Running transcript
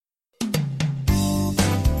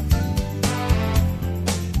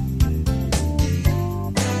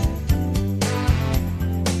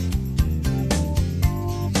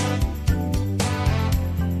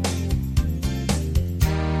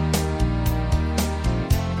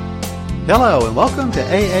Hello and welcome to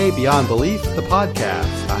AA Beyond Belief, the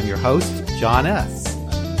podcast. I'm your host, John S.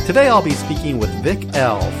 Today I'll be speaking with Vic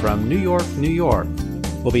L. from New York, New York.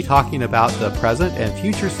 We'll be talking about the present and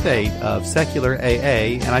future state of secular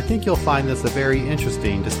AA, and I think you'll find this a very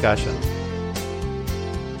interesting discussion.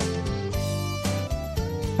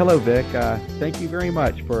 Hello, Vic. Thank you very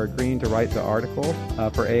much for agreeing to write the article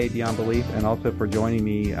for AA Beyond Belief and also for joining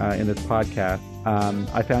me in this podcast.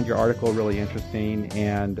 I found your article really interesting,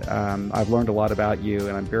 and I've learned a lot about you,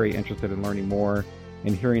 and I'm very interested in learning more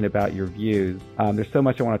and hearing about your views. There's so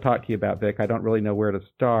much I want to talk to you about, Vic. I don't really know where to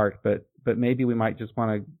start, but maybe we might just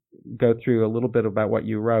want to go through a little bit about what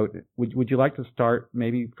you wrote. Would you like to start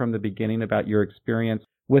maybe from the beginning about your experience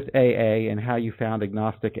with AA and how you found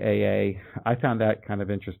agnostic AA? I found that kind of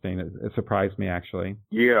interesting. It surprised me, actually.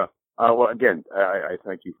 Yeah. Well, again, I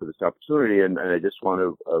thank you for this opportunity, and I just want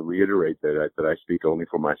to reiterate that I speak only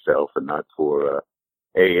for myself and not for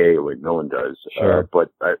AA, like no one does. Sure. But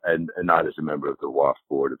not as a member of the WAF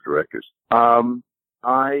board of directors. I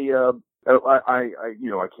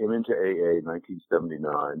came into AA in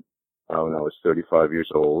 1979 when I was 35 years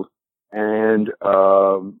old, and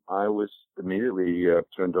I was immediately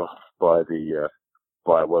turned off by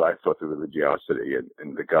what I thought the religiosity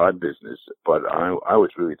and the God business, but I was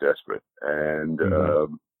really desperate. And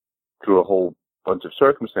through a whole bunch of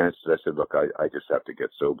circumstances, I said, look, I just have to get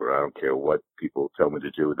sober. I don't care what people tell me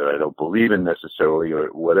to do that I don't believe in necessarily or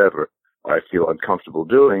whatever I feel uncomfortable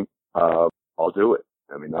doing. I'll do it.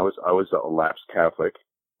 I mean, I was a lapsed Catholic,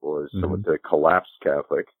 or some would say collapsed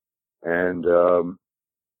Catholic. And so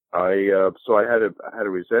I had a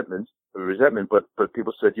resentment, but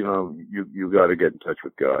people said, you got to get in touch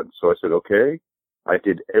with God. So I said, okay. I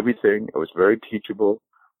did everything. I was very teachable.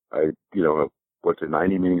 I went to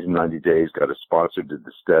 90 meetings in 90 days, got a sponsor, did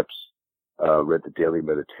the steps, read the daily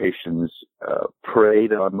meditations,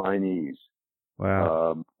 prayed on my knees.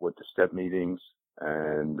 Wow. Went to step meetings,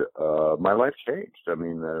 and my life changed. I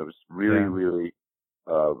mean, it was really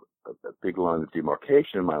a big line of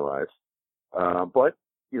demarcation in my life. But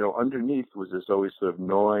underneath was this always sort of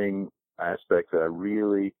gnawing aspect that I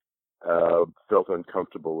really felt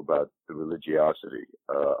uncomfortable about the religiosity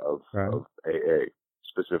of AA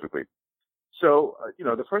specifically. So,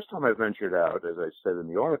 the first time I ventured out, as I said in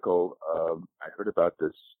the article, I heard about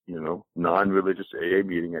this, non-religious AA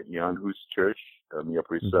meeting at Jan Hus Church on the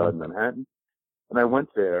Upper East Side in Manhattan. And I went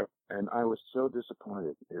there, and I was so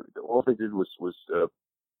disappointed. All they did was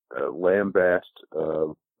lambast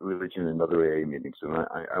religion in other AA meetings, and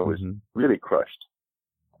I was really crushed.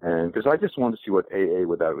 And because I just wanted to see what AA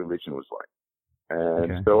without religion was like.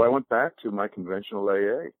 And so I went back to my conventional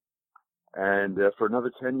AA, and for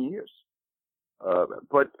another 10 years.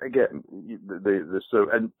 But again,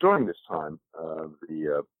 and during this time,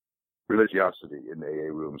 the religiosity in AA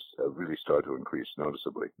rooms really started to increase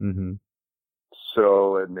noticeably.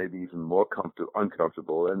 So, and maybe even more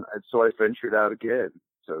uncomfortable. And so I ventured out again,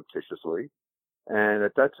 surreptitiously. And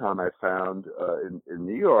at that time, I found in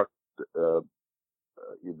New York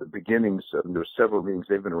the beginnings. There were several meetings.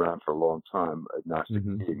 They've been around for a long time, agnostic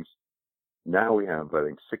meetings. Now we have, I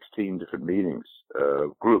think, 16 different meetings,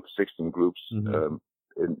 16 groups in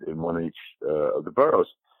one each of the boroughs.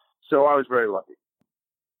 So I was very lucky.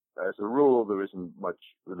 As a rule, there isn't much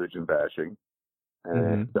religion bashing.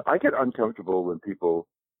 And I get uncomfortable when people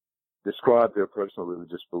describe their personal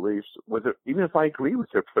religious beliefs, even if I agree with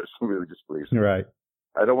their personal religious beliefs. Right.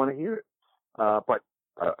 I don't want to hear it. But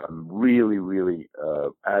I'm really, really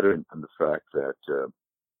adamant on the fact that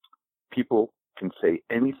people can say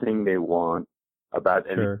anything they want about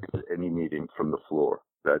any meeting from the floor.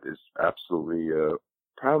 That is absolutely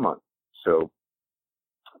paramount. So,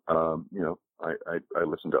 I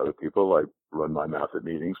listen to other people. I run my mouth at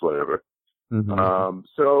meetings, whatever.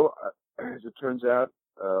 So, as it turns out,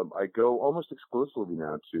 I go almost exclusively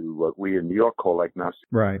now to what we in New York call agnostic.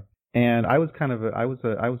 Right. And I was I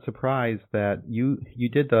was surprised that you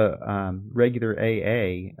did the regular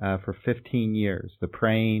AA for 15 years. The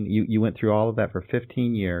praying, you went through all of that for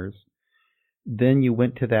 15 years. Then you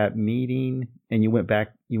went to that meeting, and you went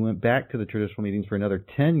back to the traditional meetings for another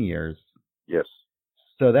 10 years. Yes.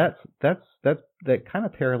 So that kind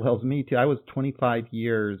of parallels me too. I was 25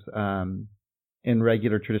 years in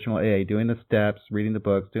regular traditional AA, doing the steps, reading the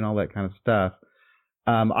books, doing all that kind of stuff.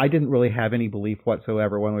 I didn't really have any belief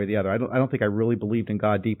whatsoever, one way or the other. I don't think I really believed in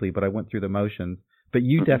God deeply, but I went through the motions. But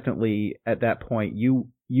you definitely, at that point, you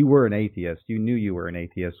were an atheist. You knew you were an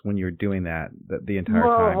atheist when you were doing that the entire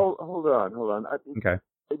time. Hold on. Okay.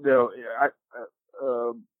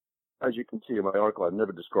 As you can see in my article, I've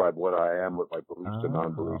never described what I am, what my beliefs and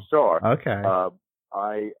non-beliefs are. Okay.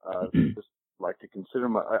 I like to consider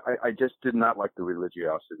I just did not like the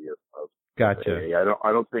religiosity of Gotcha. AA.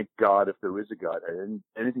 I don't think God, if there is a God, had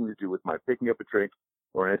anything to do with my picking up a drink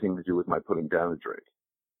or anything to do with my putting down a drink.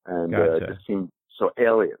 And gotcha. It just seemed so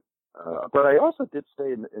alien. But I also did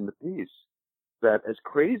say in the piece that as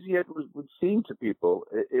crazy as it would seem to people,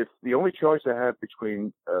 if the only choice I had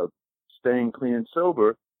between staying clean and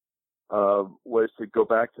sober was to go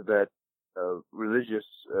back to that religious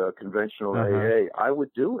conventional AA, I would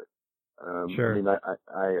do it. Sure. I mean,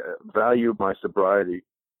 I value my sobriety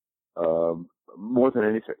more than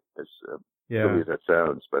anything, as silly as that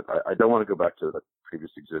sounds. But I don't want to go back to the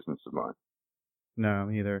previous existence of mine. No,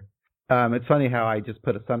 either. It's funny how I just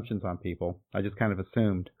put assumptions on people. I just kind of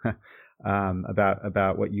assumed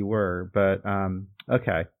about what you were. But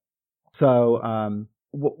okay. So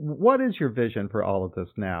what is your vision for all of this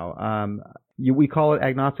now? We call it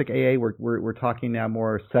agnostic AA. We're talking now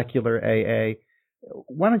more secular AA.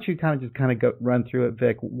 Why don't you kind of go run through it,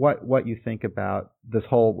 Vic? What you think about this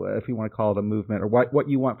whole, if you want to call it a movement, or what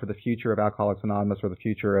you want for the future of Alcoholics Anonymous or the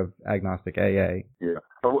future of agnostic AA? Yeah,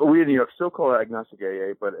 we in New York still call it agnostic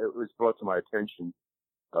AA, but it was brought to my attention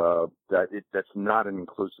that that's not an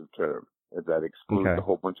inclusive term, that excludes a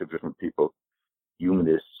whole bunch of different people,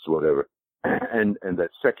 humanists, whatever, and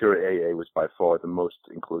that secular AA was by far the most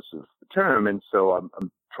inclusive term, and so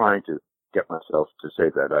I'm trying to get myself to say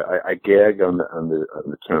that. I gag on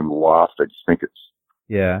the term loft. I just think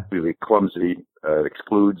it's really clumsy. It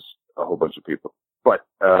excludes a whole bunch of people. But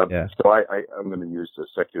so I'm going to use the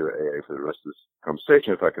secular AA for the rest of this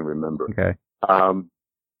conversation if I can remember. Okay.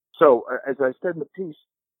 So as I said in the piece,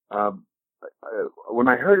 when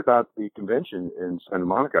I heard about the convention in Santa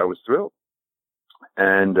Monica, I was thrilled,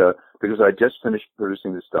 and because I just finished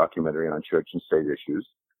producing this documentary on church and state issues.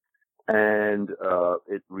 And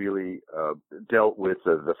it really dealt with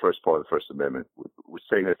the first part of the First Amendment, was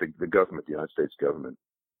saying that the government, the United States government,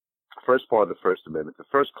 first part of the First Amendment, the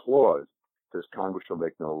first clause says Congress shall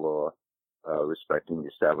make no law respecting the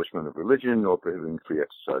establishment of religion or prohibiting free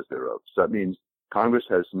exercise thereof. So that means Congress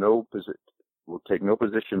has will take no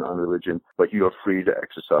position on religion, but you are free to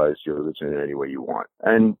exercise your religion in any way you want.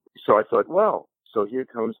 And so I thought, well, so here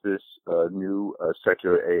comes this new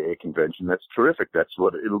secular AA convention. That's terrific. That's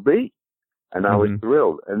what it'll be. And I was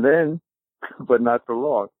thrilled. And then, but not for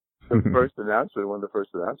long, the first announcement, one of the first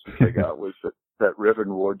announcements I got was that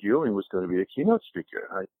Reverend Ward Ewing was going to be a keynote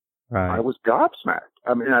speaker. I was gobsmacked.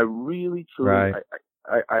 I mean, I really, truly,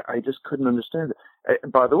 I just couldn't understand it.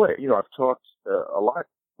 And by the way, I've talked a lot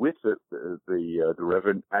with the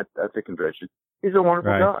Reverend at the convention. He's a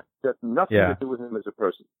wonderful guy. Got nothing to do with him as a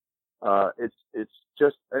person. It's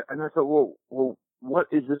just, and I thought, well, what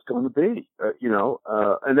is this going to be?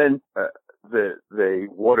 And then they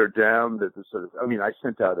watered down the sort of. I mean, I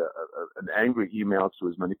sent out an angry email to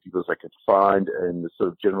as many people as I could find, and the sort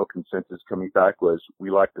of general consensus coming back was we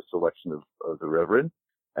like the selection of the Reverend,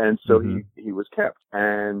 and so he was kept.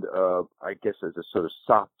 And I guess as a sort of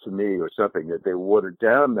sop to me or something, that they watered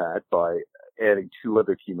down that by adding two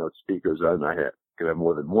other keynote speakers. I could have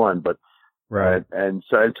more than one, but. Right. And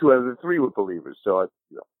so, and two out of the three were believers. So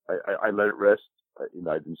I let it rest. I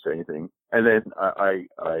didn't say anything. And then I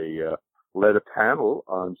led a panel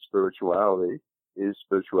on spirituality. Is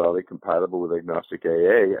spirituality compatible with agnostic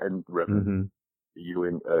AA? And Reverend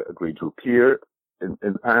Ewing agreed to appear in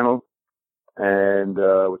the panel, and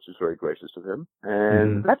which is very gracious of him.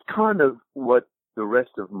 And that's kind of what the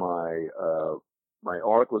rest of my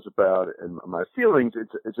article is about, and my feelings.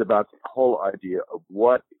 It's about the whole idea of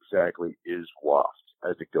what exactly is WAFT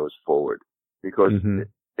as it goes forward. Because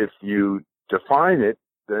if you define it,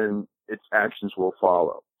 then its actions will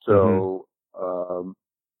follow. So,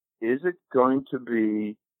 is it going to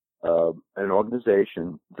be an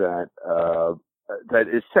organization that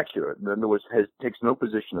is secular? In other words, takes no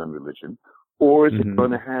position on religion, or is it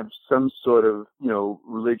going to have some sort of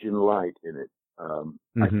religion light in it?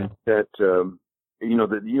 I think that.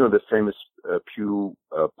 The famous Pew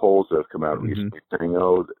polls that have come out recently saying,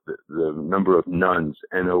 the number of nuns,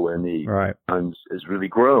 N-O-N-E, nuns has really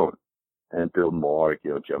grown. And Bill Maher,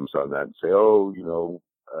 jumps on that and say,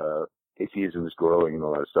 atheism is growing and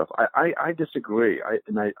all that stuff. I disagree. I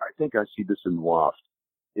think I see this in WAFT,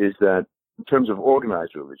 is that in terms of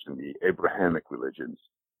organized religion, the Abrahamic religions,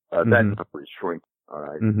 that number is shrinking, all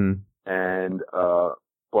right? And,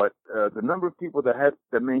 but the number of people that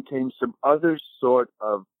maintain some other sort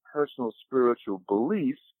of personal spiritual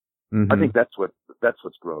belief, I think that's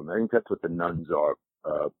what's grown. I think that's what the nuns are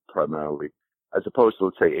primarily, as opposed to,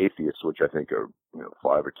 let's say, atheists, which I think are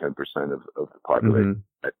 5 or 10% of the population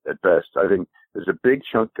at best. I think there's a big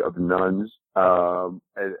chunk of nuns,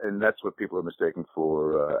 and that's what people are mistaken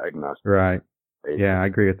for agnostic. Right. atheist. Yeah, I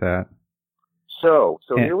agree with that. So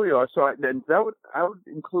here we are. So I would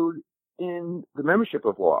include in the membership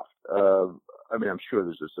of WAFT. I mean, I'm sure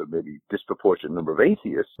there's just a maybe disproportionate number of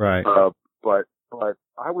atheists. Right. But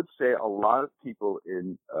I would say a lot of people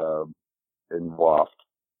in WAFT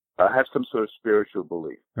have some sort of spiritual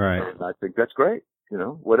belief. Right. And I think that's great. You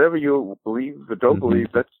know, whatever you believe or don't believe,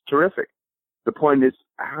 that's terrific. The point is,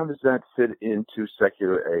 how does that fit into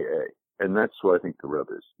secular AA? And that's what I think the rub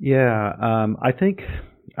is. Yeah, I think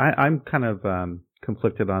I'm kind of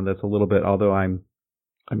conflicted on this a little bit, although I'm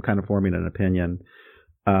kind of forming an opinion.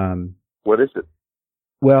 What is it?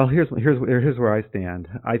 Well, here's where I stand.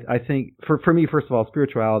 I think for me, first of all,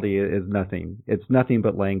 spirituality is nothing. It's nothing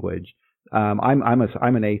but language. I'm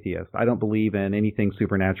an atheist. I don't believe in anything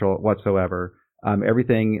supernatural whatsoever.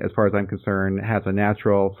 Everything, as far as I'm concerned, has a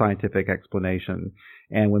natural scientific explanation.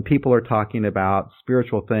 And when people are talking about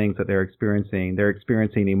spiritual things that they're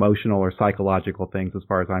experiencing emotional or psychological things, as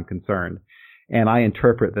far as I'm concerned. And I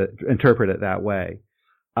interpret it that way.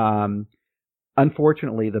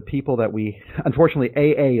 Unfortunately,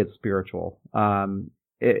 AA is spiritual.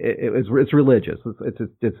 It's religious.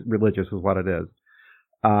 It's religious is what it is.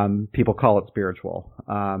 People call it spiritual.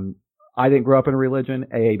 I didn't grow up in a religion.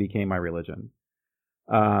 AA became my religion.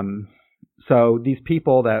 So these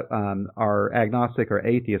people that are agnostic or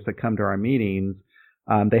atheists that come to our meetings,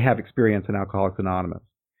 they have experience in Alcoholics Anonymous,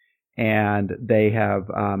 and they have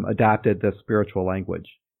adopted this spiritual language,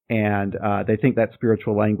 and they think that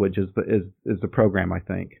spiritual language is the program. I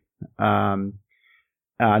think not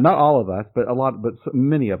all of us, but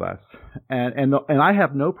many of us, and I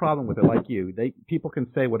have no problem with it. Like you, people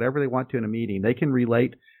can say whatever they want to in a meeting. They can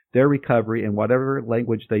relate their recovery in whatever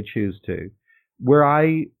language they choose to. Where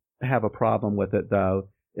I have a problem with it, though,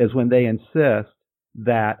 is when they insist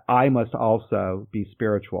that I must also be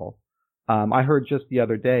spiritual. I heard just the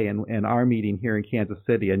other day in our meeting here in Kansas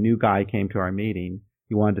City, a new guy came to our meeting.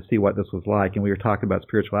 He wanted to see what this was like, and we were talking about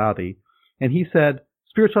spirituality. And he said,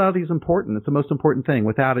 spirituality is important. It's the most important thing.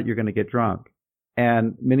 Without it, you're going to get drunk.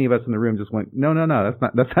 And many of us in the room just went, no, that's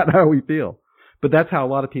not how we feel. But that's how a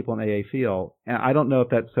lot of people in AA feel. And I don't know if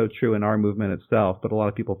that's so true in our movement itself, but a lot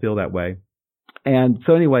of people feel that way. And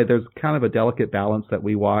so anyway, there's kind of a delicate balance that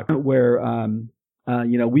we walk where,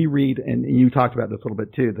 we read, and you talked about this a little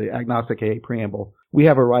bit too, the agnostic AA preamble. We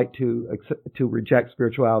have a right to reject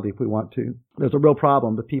spirituality if we want to. There's a real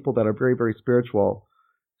problem. The people that are very, very spiritual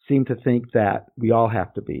seem to think that we all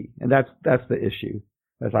have to be. And that's the issue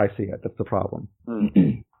as I see it. That's the problem.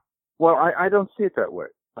 Well, I don't see it that way.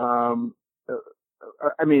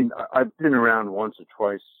 I mean, I've been around once or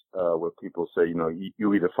twice where people say,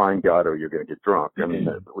 you either find God or you're going to get drunk. I mean,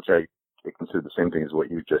 which I consider the same thing as what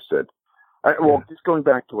you just said. Just going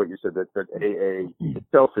back to what you said, that AA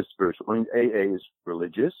itself is spiritual. I mean, AA is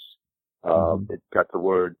religious. It's got the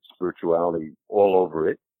word spirituality all over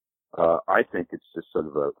it. I think it's just sort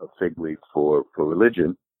of a fig leaf for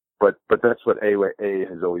religion. But that's what AA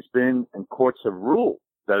has always been, and courts have ruled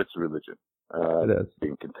that it's a religion. It is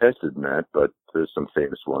being contested in that, but there's some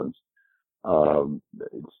famous ones.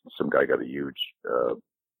 Some guy got a huge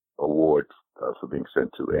award for being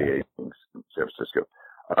sent to AA meetings in San Francisco,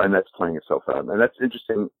 and that's playing itself out, and that's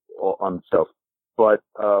interesting on itself. But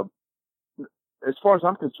as far as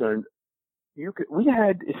I'm concerned, we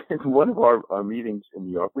had in one of our meetings in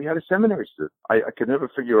New York, we had a seminary student. I could never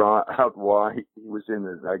figure out why he was in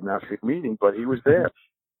an agnostic meeting, but he was there,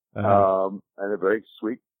 and a very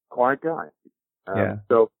sweet, quiet guy.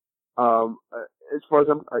 So, as far as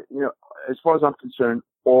I'm concerned,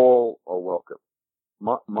 all are welcome.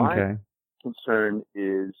 My concern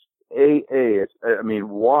is AA.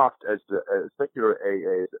 WAFT as secular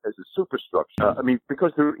AA as a superstructure.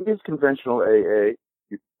 Because there is conventional AA,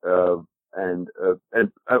 and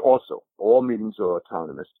also all meetings are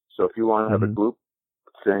autonomous. So if you want to have a group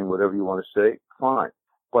saying whatever you want to say, fine.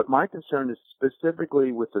 But my concern is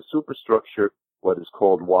specifically with the superstructure, what is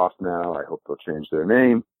called WAFT now. I hope they'll change their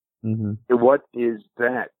name. What is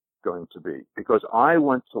that going to be? Because I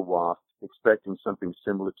went to WAFT expecting something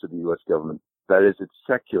similar to the U.S. government. That is, it's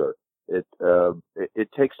secular. It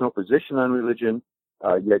takes no position on religion,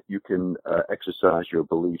 yet you can exercise your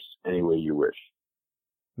beliefs any way you wish.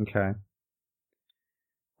 Okay.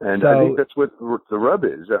 And I think that's what the rub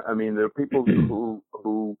is. I mean, there are people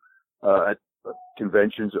who at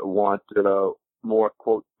conventions want more,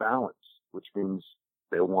 quote, balance, which means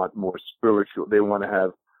they want more spiritual. They want to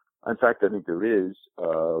have, in fact, I think there is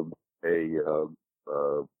a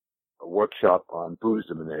workshop on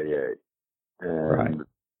Buddhism in AA. And,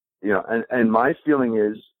 and my feeling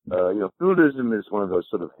is, Buddhism is one of those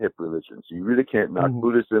sort of hip religions. You really can't knock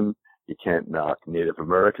Buddhism. You can't knock Native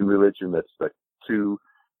American religion. That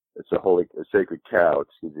it's a sacred cow,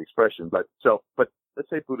 excuse the expression. But let's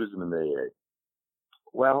say Buddhism and AA.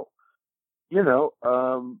 Well,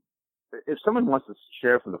 if someone wants to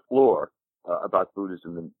share from the floor about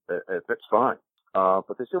Buddhism, then that's fine.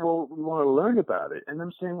 But they say, well, we want to learn about it. And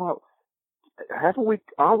I'm saying, well,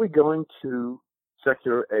 are we going to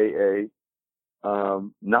secular AA,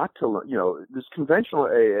 not to learn, this conventional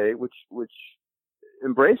AA, which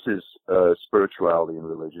embraces, spirituality and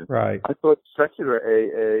religion. Right. I thought secular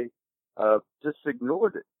AA, just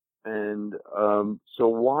ignored it. And, so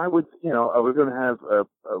why would, are we going to have,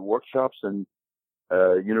 workshops and,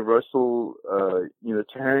 universal,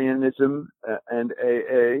 Unitarianism and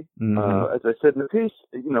AA? Mm-hmm. As I said in the piece,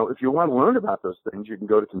 if you want to learn about those things, you can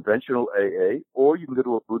go to conventional AA, or you can go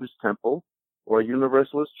to a Buddhist temple or a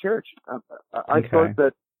Universalist church. I thought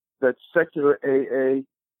that secular AA,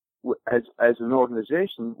 as an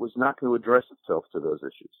organization, was not going to address itself to those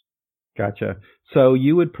issues. Gotcha. So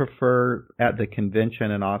you would prefer at the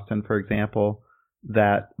convention in Austin, for example,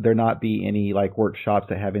 that there not be any like workshops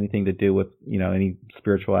that have anything to do with, any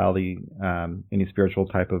spirituality, any spiritual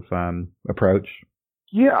type of approach?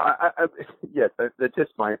 Yeah, yes, that's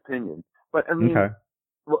just my opinion. But I mean, okay.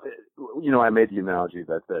 Well, I made the analogy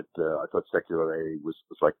that I thought secular AA was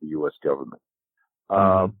like the U.S. government.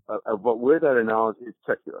 But where that analogy is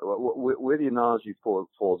secular, where the analogy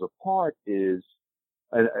falls apart is,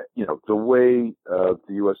 the way the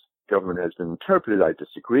U.S. government has been interpreted, I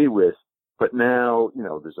disagree with. But now,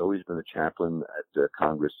 there's always been a chaplain at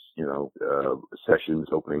Congress, sessions,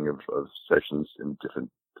 opening of sessions in different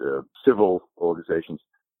civil organizations.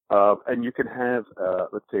 And you can have,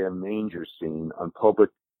 let's say, a manger scene on public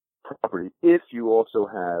property if you also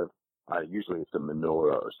have, usually it's a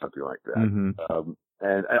menorah or something like that. Mm-hmm.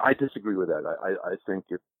 And I disagree with that. I think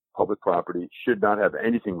if public property should not have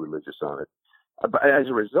anything religious on it. But as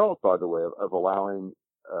a result, by the way, of allowing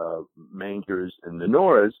mangers and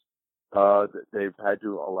menorahs, they've had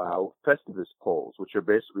to allow Festivus poles, which are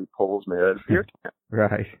basically poles made out of beer cans.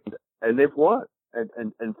 Right. And they've won. And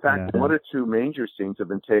in fact, one or two manger scenes have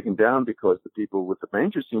been taken down because the people with the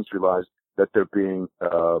manger scenes realized that they're being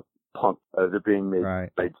punked, they're being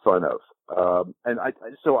made fun of. And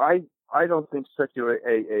I don't think secular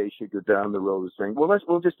AA should go down the road of saying, well,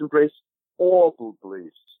 we'll just embrace all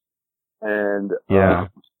beliefs. And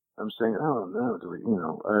I'm saying, oh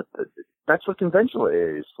no, that's what conventional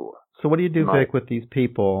AA is for. So what do you do, Vic, with these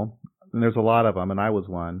people? And there's a lot of them, and I was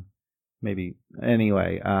one, maybe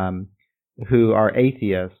anyway. Who are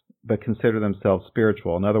atheists but consider themselves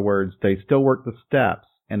spiritual. In other words, they still work the steps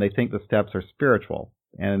and they think the steps are spiritual,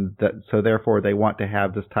 and so therefore they want to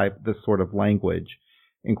have this sort of language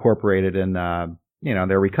incorporated in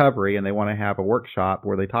their recovery, and they want to have a workshop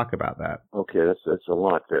where they talk about that. Okay, that's a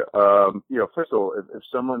lot there. First of all, if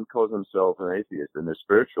someone calls themselves an atheist and they're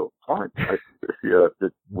spiritual, fine.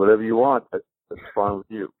 Whatever you want, that's fine with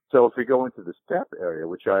you. So if we go into the step area,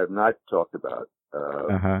 which I have not talked about,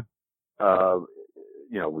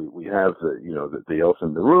 we have the elephant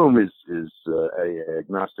in the room is a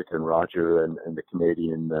agnostic and Roger and the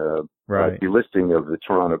Canadian delisting of the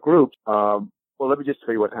Toronto group. Well, let me just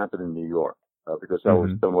tell you what happened in New York because I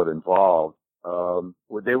was somewhat involved.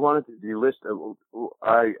 They wanted to delist.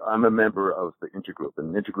 I'm a member of the Intergroup,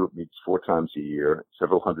 and the Intergroup meets 4 times a year,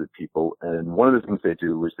 several hundred people. And one of the things they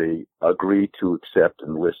do is they agree to accept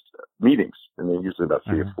and list meetings, and there are usually about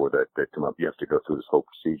 3 or 4 that come up. You have to go through this whole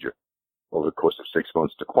procedure over the course of 6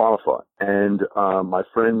 months to qualify. And my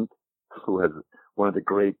friend, who has one of the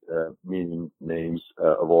great meeting names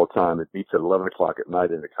of all time, it meets at 11 o'clock at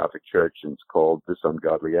night in a Catholic church, and it's called This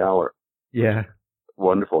Ungodly Hour. Yeah.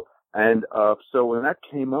 Wonderful. And so when that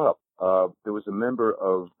came up, there was a member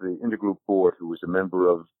of the Intergroup board who was a member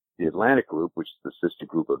of the Atlantic group, which is the sister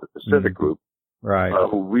group of the Pacific group,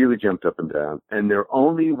 who really jumped up and down. And their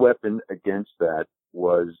only weapon against that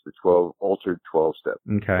was the altered 12-step.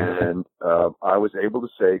 Okay. And I was able to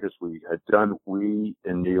say, because we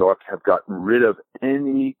in New York have gotten rid of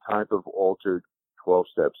any type of altered 12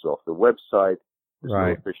 steps off the website. There's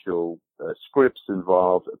no official scripts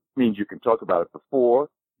involved. It means you can talk about it before.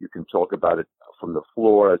 You can talk about it from the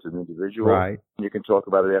floor as an individual. Right. And you can talk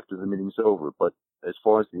about it after the meeting's over. But as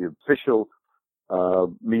far as the official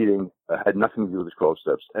meeting had nothing to do with the 12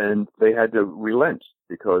 steps. And they had to relent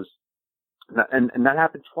because, and that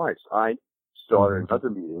happened twice. I started another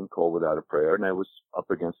meeting called Without a Prayer, and I was up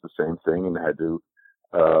against the same thing and had to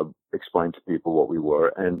explain to people what we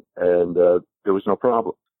were, and there was no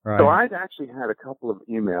problem. Right. So I'd actually had a couple of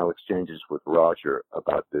email exchanges with Roger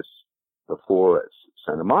about this before at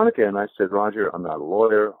Santa Monica, and I said, Roger, I'm not a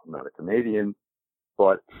lawyer, I'm not a Canadian,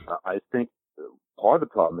 but I think part of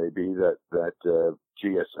the problem may be that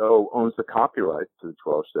GSO owns the copyright to the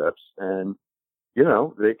 12 steps, and you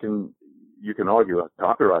can argue a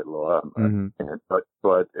copyright law,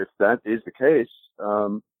 but if that is the case,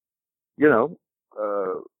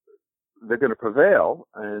 they're going to prevail,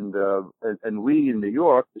 and we in New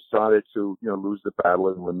York decided to lose the battle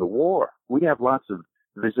and win the war. We have lots of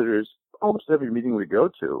visitors almost every meeting we go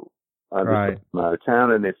to. Right. From out of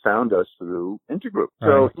town, and they found us through Intergroup.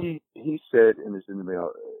 Right. So he said in his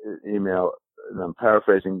email, and I'm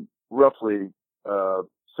paraphrasing roughly,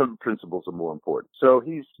 some principles are more important. So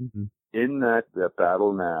he's in that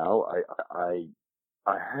battle now.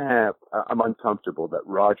 I'm uncomfortable that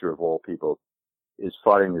Roger, of all people, is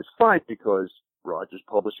fighting this fight, because Roger's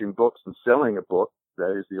publishing books and selling a book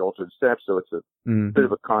that is the Altered Steps. So it's a bit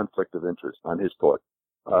of a conflict of interest on his part.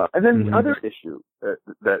 And then the other issue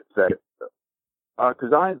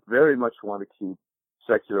because I very much want to keep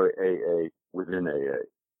secular AA within AA,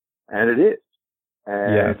 and it is.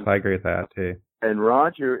 And, yes, I agree with that too. And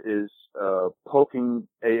Roger is poking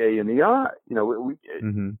AA in the eye.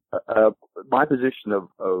 My position of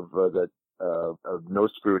no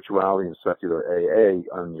spirituality in secular AA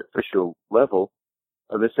on the official level,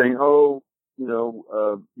 they're saying,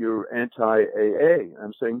 you're anti-AA.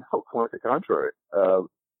 I'm saying, no, quite the contrary.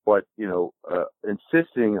 But,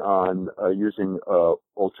 insisting on using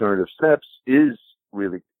alternative steps is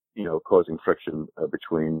really, causing friction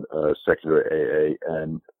between secular AA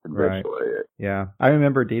and conventional AA. Yeah. I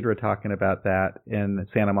remember Deidre talking about that in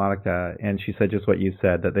Santa Monica, and she said just what you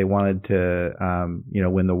said, that they wanted to,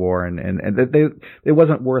 win the war, and it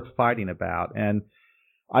wasn't worth fighting about. And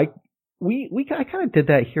I kind of did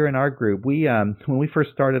that here in our group. We, when we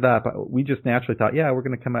first started up, we just naturally thought, we're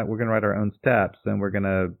going to come out, we're going to write our own steps, and we're going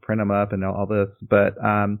to print them up and all this. But,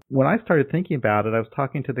 when I started thinking about it, I was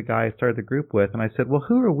talking to the guy I started the group with, and I said, well,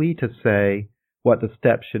 who are we to say what the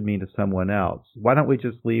steps should mean to someone else? Why don't we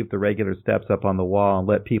just leave the regular steps up on the wall and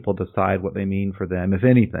let people decide what they mean for them? If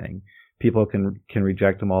anything, people can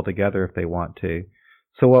reject them altogether if they want to.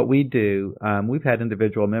 So what we do, we've had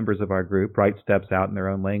individual members of our group write steps out in their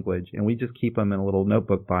own language, and we just keep them in a little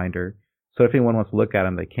notebook binder. So if anyone wants to look at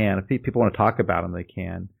them, they can. If people want to talk about them, they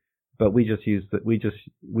can. But we just use we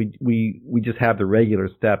just have the regular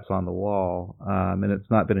steps on the wall, and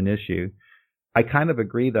it's not been an issue. I kind of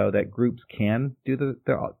agree though that groups can do the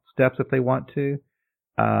steps if they want to.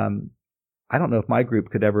 I don't know if my group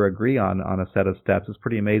could ever agree on a set of steps. It's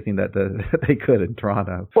pretty amazing that they could in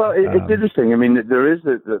Toronto. Well, it's interesting. I mean, there is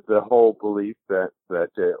the whole belief that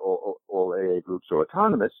all AA groups are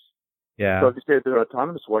autonomous. Yeah. So if you say they're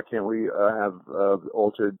autonomous, why can't we have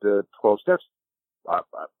altered 12 steps?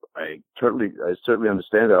 I certainly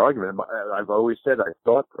understand that argument. I've always said I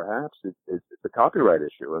thought perhaps it's a copyright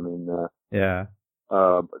issue. I mean,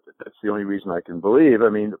 that's the only reason I can believe. I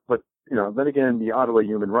mean, but then again, the Ottawa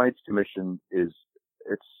Human Rights Commission is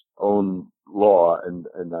its own law, and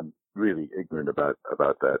I'm really ignorant about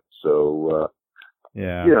that. So,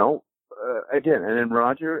 again, and then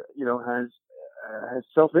Roger, has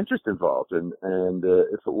self-interest involved, and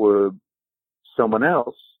if it were someone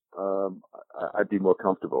else, I'd be more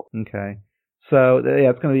comfortable. Okay. So,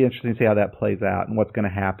 it's going to be interesting to see how that plays out and what's going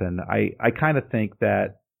to happen. I kind of think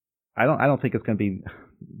that I don't think it's going to be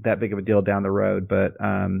that big of a deal down the road, but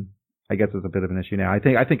I guess it's a bit of an issue now. I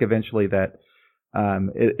think eventually that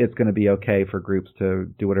it's going to be okay for groups to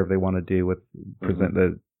do whatever they want to do with present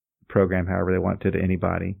the program however they want to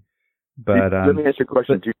anybody. But let me ask you a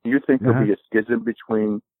question. Do you think there'll be a schism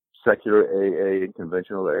between secular AA and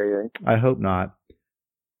conventional AA? I hope not.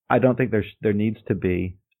 I don't think there needs to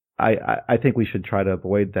be. I think we should try to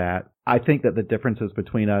avoid that. I think that the differences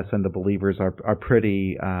between us and the believers are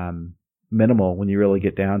pretty minimal when you really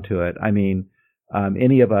get down to it. I mean,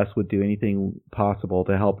 any of us would do anything possible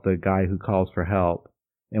to help the guy who calls for help,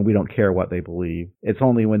 and we don't care what they believe. It's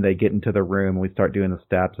only when they get into the room and we start doing the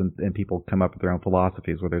steps and people come up with their own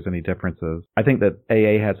philosophies where there's any differences. I think that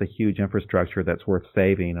AA has a huge infrastructure that's worth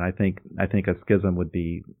saving, and I think a schism would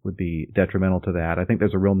be detrimental to that. I think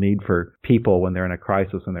there's a real need for people when they're in a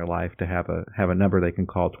crisis in their life to have a number they can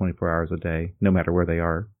call 24 hours a day, no matter where they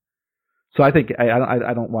are. So I think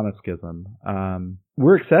I don't want a schism.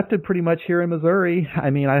 We're accepted pretty much here in Missouri. I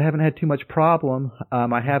mean, I haven't had too much problem.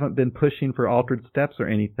 I haven't been pushing for altered steps or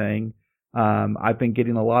anything. I've been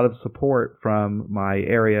getting a lot of support from my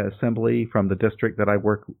area assembly, from the district that I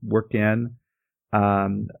work in.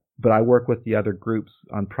 But I work with the other groups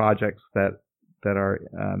on projects that that are,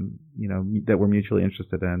 that we're mutually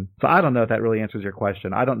interested in. So I don't know if that really answers your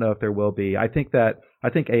question. I don't know if there will be. I think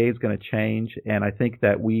AA is going to change, and I think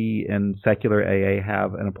that we in secular AA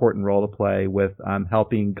have an important role to play with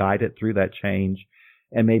helping guide it through that change,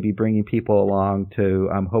 and maybe bringing people along to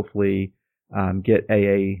hopefully get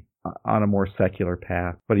AA on a more secular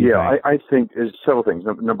path. What do you think? I think there's several things.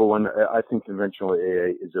 Number one, I think conventional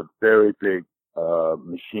AA is a very big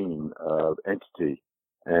machine, entity,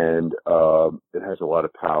 and it has a lot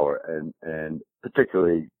of power, and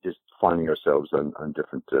particularly just finding ourselves on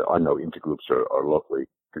different, I know intergroups are locally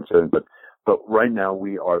concerned, but right now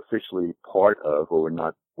we are officially part of, or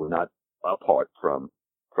we're not apart from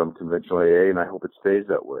conventional AA, and I hope it stays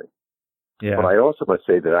that way. Yeah. But I also must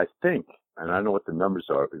say that I think, and I don't know what the numbers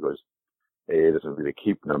are because AA doesn't really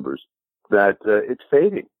keep numbers, that it's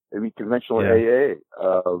fading. I mean, conventional AA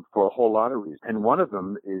for a whole lot of reasons, and one of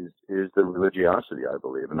them is the religiosity, I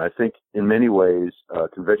believe. And I think in many ways,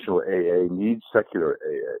 conventional AA needs secular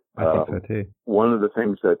AA. I think so too. One of the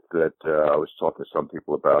things that I was talking to some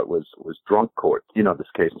people about was drunk court. You know, this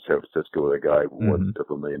case in San Francisco where a guy won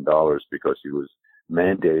several $1 million because he was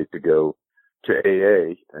mandated to go to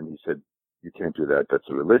AA, and he said, "You can't do that. That's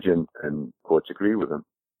a religion," and courts agree with him.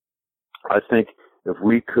 I think if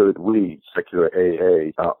we secular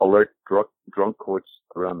AA, alert drunk courts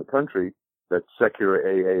around the country that secular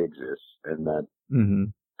AA exists, and that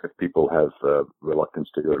if people have reluctance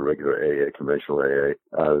to go to regular AA, conventional AA,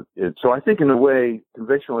 so I think in a way,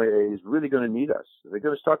 conventional AA is really going to need us. They're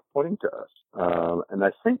going to start pointing to us, and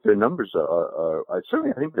I think their numbers are I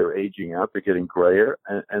think they're aging out. They're getting grayer,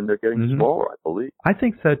 and they're getting smaller, I believe. I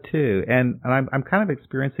think so too, and I'm kind of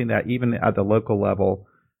experiencing that even at the local level.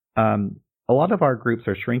 A lot of our groups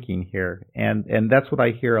are shrinking here, and that's what I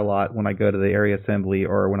hear a lot when I go to the area assembly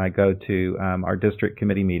or when I go to our district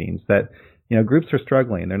committee meetings. That groups are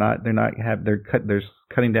struggling. They're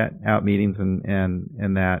cutting out meetings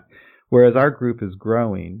and that. Whereas our group is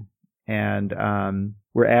growing, and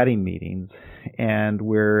we're adding meetings, and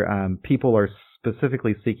we're people are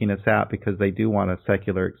specifically seeking us out because they do want a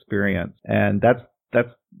secular experience, and that's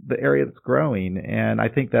the area that's growing. And I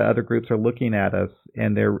think that other groups are looking at us,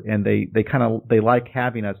 and they like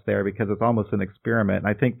having us there because it's almost an experiment. And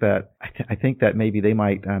I think that maybe they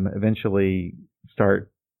might eventually start.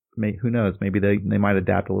 Who knows? Maybe they might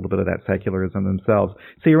adapt a little bit of that secularism themselves.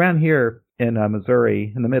 See, around here in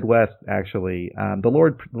Missouri, in the Midwest, actually,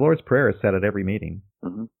 the Lord's Prayer is said at every meeting.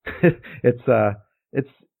 Mm-hmm.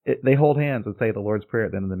 They hold hands and say the Lord's Prayer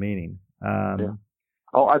at the end of the meeting.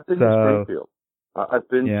 Oh, I've been to Springfield. I've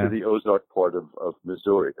been to the Ozark part of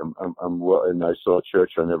Missouri. I'm well, and I saw a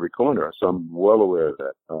church on every corner, so I'm well aware of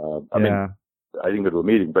that. I mean, I didn't go to a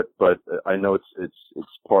meeting, but I know it's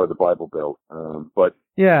part of the Bible Belt.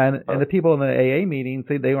 And the people in the AA meetings,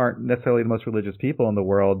 they aren't necessarily the most religious people in the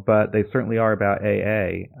world, but they certainly are about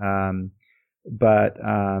AA.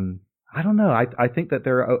 I don't know. I think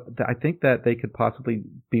that they could possibly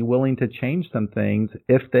be willing to change some things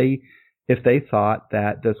if they thought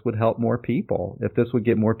that this would help more people, if this would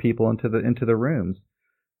get more people into the rooms.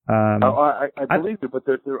 I believe it, but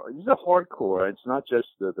these are hardcore. It's not just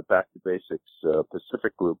the Back to Basics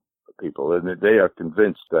Pacific group people, and they are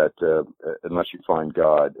convinced that unless you find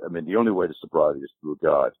God, I mean, the only way to sobriety is through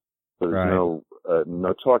God. So there's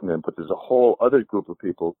no talking to them. But there's a whole other group of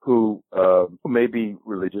people who may be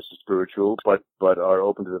religious or spiritual, but are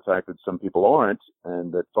open to the fact that some people aren't,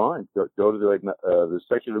 and that fine, go to the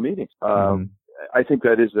secular meetings. I think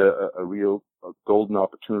that is a real golden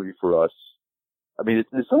opportunity for us. I mean,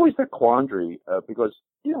 there's always that quandary because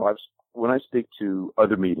when I speak to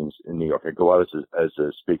other meetings in New York, I go out as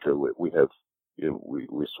a speaker. We have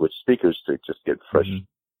we switch speakers to just get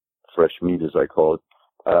fresh meat, as I call it,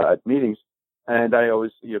 at meetings. And I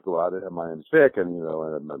always go out and have my name is Vic, and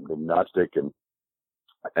I'm agnostic,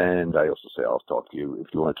 and I also say I'll talk to you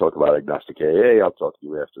if you want to talk about agnostic AA. I'll talk to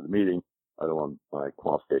you after the meeting. I don't want my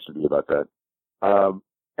qualification to be about that.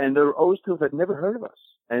 And there are always people that never heard of us.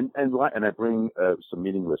 And I bring some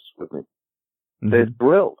meeting lists with me. They're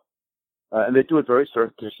thrilled, and they do it very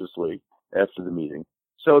surreptitiously after the meeting.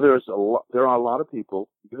 So there are a lot of people,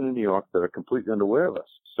 even in New York, that are completely unaware of us.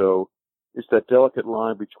 So it's that delicate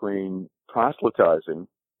line between proselytizing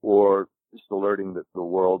or just alerting the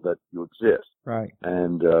world that you exist. Right.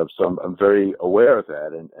 And so I'm very aware of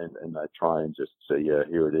that, and I try and just say, yeah,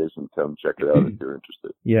 here it is, and come check it out if you're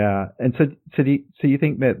interested. Yeah. And so you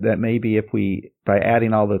think that maybe if by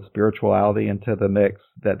adding all the spirituality into the mix,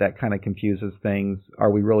 that kind of confuses things? Are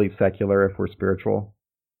we really secular if we're spiritual?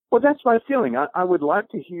 Well, that's my feeling. I would like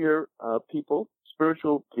to hear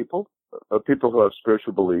spiritual people who have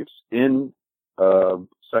spiritual beliefs in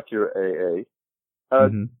secular AA,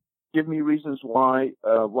 give me reasons why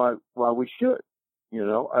we should. You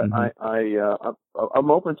know, I'm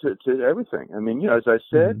open to everything. I mean, you know, as I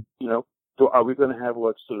said, you know, are we going to have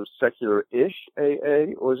what sort of secular-ish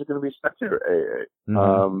AA, or is it going to be secular AA?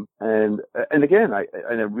 And again, I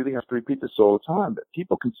really have to repeat this all the time, that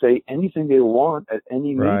people can say anything they want at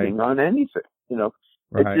any meeting on anything. You know,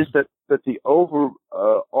 it's just that the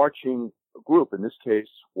overarching group, in this case,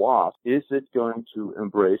 WAF, is it going to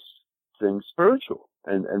embrace things spiritual?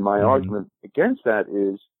 And my argument against that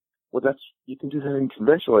is, well, you can do that in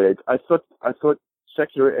conventional AA. I thought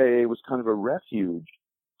secular AA was kind of a refuge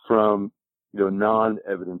from, you know,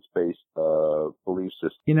 non-evidence-based belief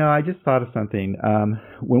systems. You know, I just thought of something.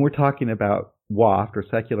 When we're talking about WAFT or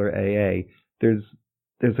secular AA, there's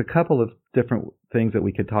a couple of different things that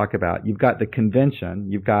we could talk about. You've got the convention.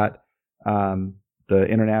 You've got the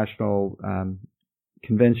international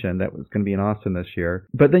convention that was going to be in Austin this year.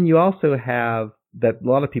 But then you also have that a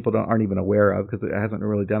lot of people aren't even aware of because it hasn't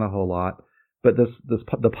really done a whole lot. But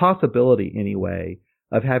the possibility anyway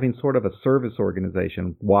of having sort of a service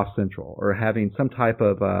organization, WAF Central, or having some type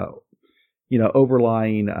of you know,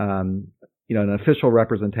 overlying you know, an official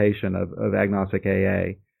representation of agnostic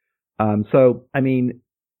AA. So I mean,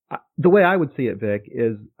 the way I would see it, Vic,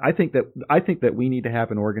 is I think that we need to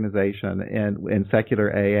have an organization in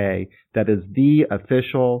secular AA that is the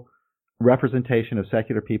official representation of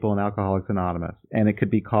secular people in Alcoholics Anonymous. And it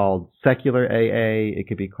could be called secular AA, it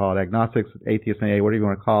could be called agnostics, atheists AA, whatever you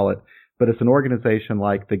want to call it. But it's an organization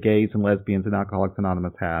like the gays and lesbians in Alcoholics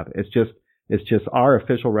Anonymous have. It's just our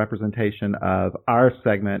official representation of our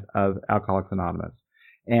segment of Alcoholics Anonymous.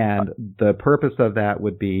 And the purpose of that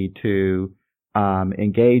would be to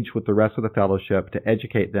engage with the rest of the fellowship to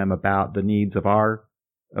educate them about the needs of our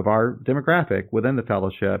demographic within the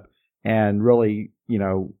fellowship, and really, you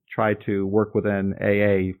know, try to work within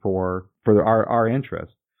AA for our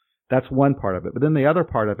interests. That's one part of it. But then the other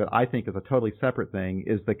part of it, I think, is a totally separate thing,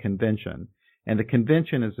 is the convention. And the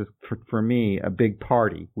convention is just, for me, a big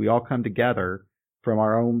party. We all come together from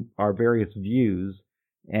our various views,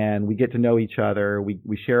 and we get to know each other.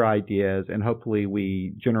 We share ideas, and hopefully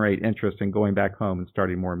we generate interest in going back home and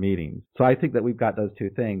starting more meetings. So I think that we've got those two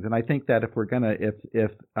things. And I think that if we're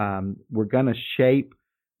gonna shape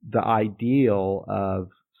the ideal of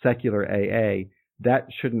secular AA,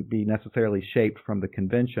 that shouldn't be necessarily shaped from the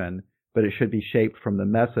convention, but it should be shaped from the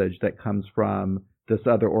message that comes from this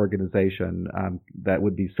other organization that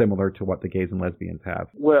would be similar to what the gays and lesbians have.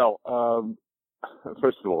 Well,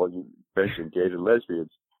 first of all, you mentioned gays and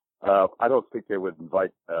lesbians. I don't think they would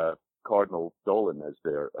invite Cardinal Dolan as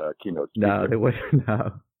their keynote speaker. No, they wouldn't.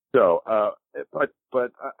 No. So, but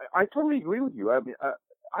I totally agree with you. I mean,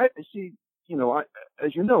 I see. You know,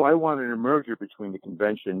 as you know, I wanted a merger between the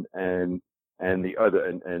convention and the other,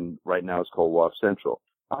 and right now it's called WAF Central.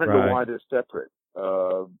 I don't know why they're separate.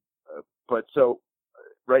 But so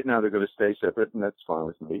right now they're going to stay separate, and that's fine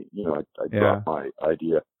with me. You know, I dropped my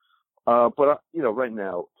idea. But you know, right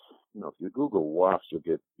now, you know, if you Google WAFs, you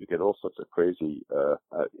get all sorts of crazy.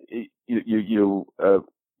 You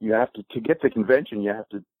have to get the convention. You have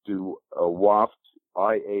to do a WAF.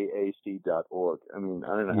 IAAC.org. I mean,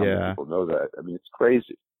 I don't know how many people know that. I mean, it's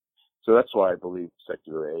crazy. So that's why I believe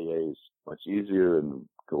secular AA is much easier and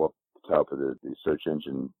go up the top of the search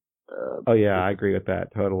engine. I agree with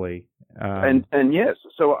that totally. And yes,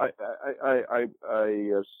 so I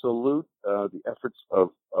salute the efforts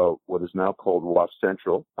of what is now called WAF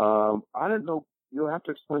Central. I don't know. You'll have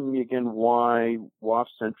to explain to me again why WAF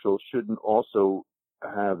Central shouldn't also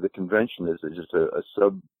have the convention as just a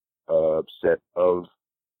sub. Set of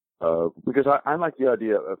because I like the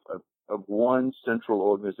idea of one central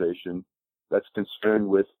organization that's concerned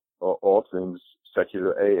with all things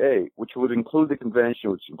secular AA, which would include the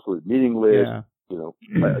convention, which include meeting lists. Yeah. You know,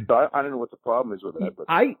 I don't know what the problem is with that. But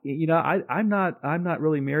I'm not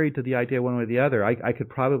really married to the idea one way or the other. I could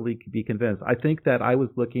probably be convinced. I think that I was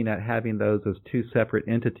looking at having those as two separate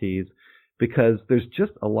entities because there's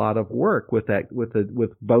just a lot of work with that with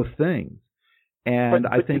both things. And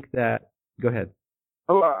I think that. Go ahead.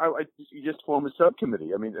 Oh, you just form a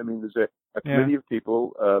subcommittee. I mean, there's a committee of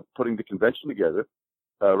people putting the convention together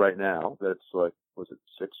right now. That's like, was it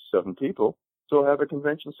 6, 7 people? So have a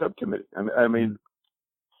convention subcommittee. I mean,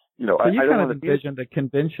 you know, so you kind of envision the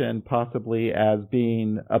convention possibly as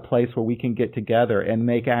being a place where we can get together and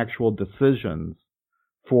make actual decisions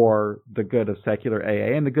for the good of secular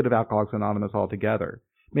AA and the good of Alcoholics Anonymous altogether.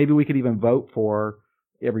 Maybe we could even vote for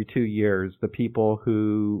every 2 years the people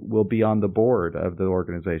who will be on the board of the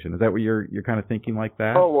organization. Is that what you're kind of thinking like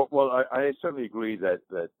that? Oh, well, I certainly agree that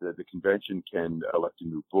the convention can elect a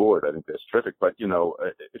new board. I think that's terrific. But,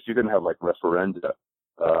 if you're going to have like referenda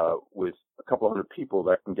with a couple hundred people,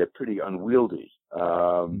 that can get pretty unwieldy.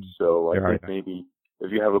 So I think maybe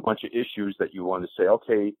if you have a bunch of issues that you want to say,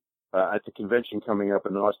 okay, at the convention coming up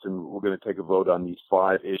in Austin, we're going to take a vote on these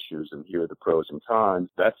 5 issues, and here are the pros and cons.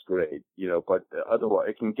 That's great, but otherwise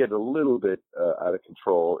it can get a little bit out of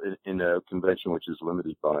control in a convention which is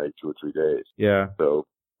limited by 2 or 3 days. Yeah. So,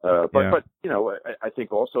 but I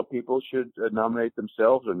think also people should nominate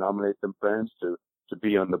themselves or nominate them friends to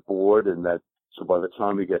be on the board, and that so by the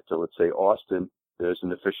time we get to, let's say, Austin, there's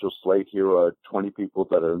an official slate. Here are 20 people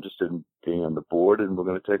that are interested in being on the board, and we're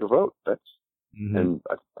going to take a vote. Mm-hmm. And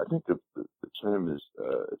I think the term is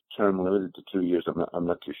term limited to 2 years. I'm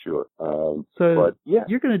not too sure. But yeah,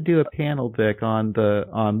 you're going to do a panel, Vic, on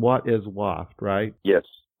what is WAFT, right? Yes.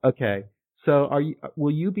 Okay. So will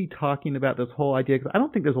you be talking about this whole idea? Because I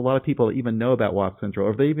don't think there's a lot of people that even know about WAFT Central,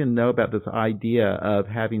 or if they even know about this idea of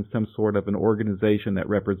having some sort of an organization that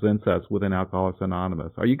represents us within Alcoholics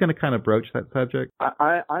Anonymous. Are you going to kind of broach that subject?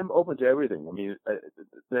 I'm open to everything. I mean,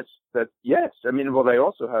 yes. I mean, well, they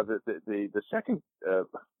also have the second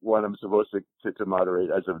one I'm supposed to moderate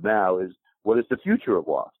as of now is what is the future of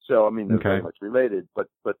WAFT. So I mean, they're very much related. But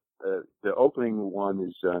the opening one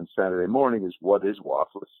is on Saturday morning is what is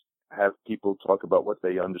WAFT. Let's have people talk about what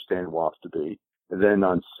they understand WAFT to be. And then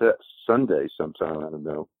on Sunday sometime, I don't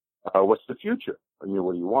know, what's the future? What do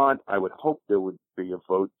you want? I would hope there would be a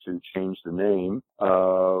vote to change the name.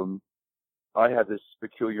 I have this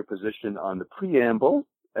peculiar position on the preamble,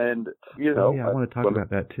 and, I want to talk about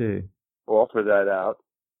that too. Offer that out.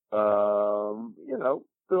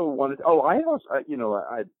 Still wanted,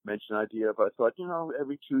 I mentioned an idea, but I thought,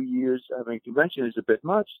 every 2 years having a convention is a bit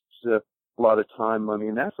much. It's a lot of time, money,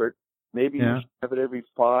 and effort. Maybe we should have it every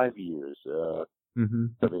 5 years. I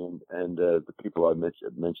mean, and the people I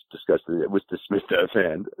discussed it was dismissed as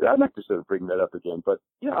hand. I'd like to sort of bring that up again, but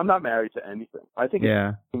I'm not married to anything. I think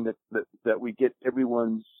it's that we get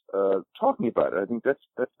everyone's talking about it. I think that's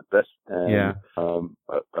the best. And,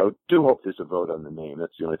 I do hope there's a vote on the name.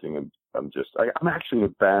 That's the only thing I'm actually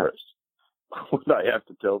embarrassed what I have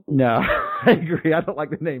to tell people. No, I agree. I don't like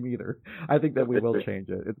the name either. I think that we will change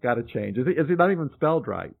it. It's got to change. It's not even spelled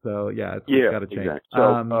right. So it's got to change. Exactly.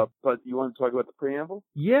 So, but you want to talk about the preamble?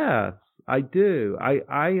 Yes, I do.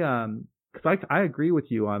 Because I agree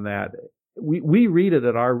with you on that. We read it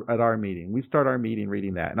at our meeting. We start our meeting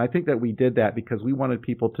reading that, and I think that we did that because we wanted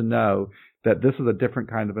people to know that this is a different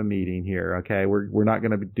kind of a meeting here. Okay, we're not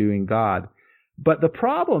going to be doing God. But the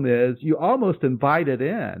problem is you almost invite it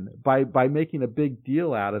in by making a big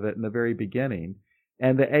deal out of it in the very beginning.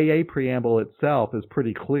 And the AA preamble itself is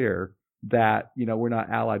pretty clear that, we're not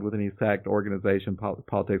allied with any sect, organization,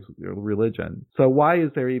 politics, or religion. So why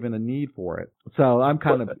is there even a need for it? So I'm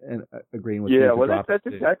kind of agreeing with you. Yeah, well, that's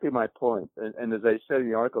exactly my point. And as I said in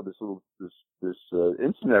the article, this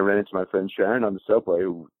incident I ran into my friend Sharon on the subway,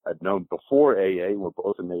 who I'd known before AA. We're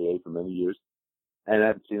both in AA for many years. And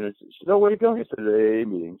I'd seen her. She said, "Oh, where are you going?" I said, "AA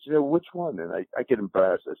meeting." She said, "Which one?" And I get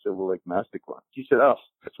embarrassed. I said, "Well, like Masticon." She said, "Oh,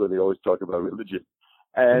 that's where they always talk about religion."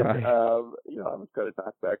 And, I was kind of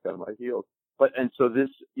knocked back on my heels. And so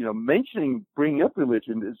this, bringing up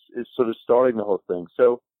religion is sort of starting the whole thing.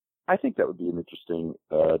 So I think that would be an interesting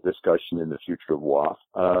discussion in the future of WAFT.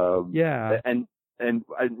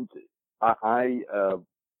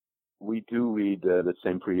 We do read the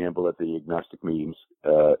same preamble at the agnostic meetings,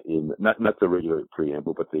 in not the regular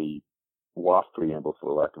preamble, but the WAFT preamble,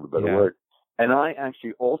 for lack of a better word. And I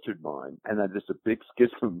actually altered mine, and there's a big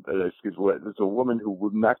schism. There's a woman who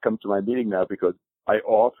would not come to my meeting now because I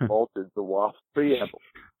altered the WAFT preamble.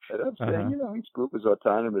 And I'm saying, each group is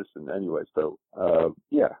autonomous, and anyway, so people.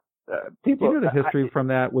 Do you know the history from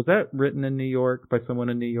that? Was that written in New York by someone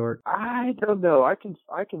in New York? I don't know. I can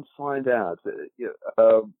find out.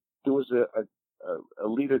 There was a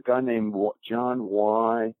leader, guy named John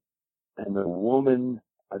Y, and a woman,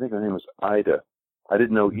 I think her name was Ida. I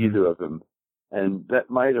didn't know either of them, and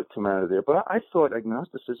that might have come out of there. But I thought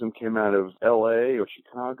agnosticism came out of L.A. or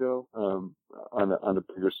Chicago on a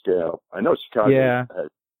bigger scale. I know Chicago had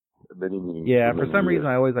many meetings. Yeah, for some reason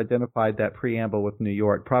I always identified that preamble with New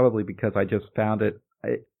York, probably because I just found it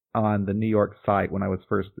on the New York site when I was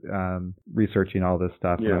first researching all this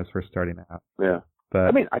stuff when I was first starting out. Yeah.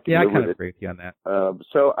 But I kind of agree with you on that.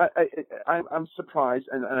 So I'm surprised,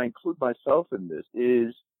 and I include myself in this,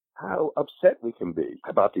 is how upset we can be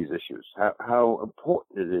about these issues, how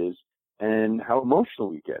important it is. and how emotional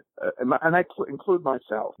we get. And I include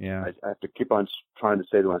myself. Yeah. I have to keep on trying to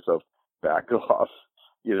say to myself, back off.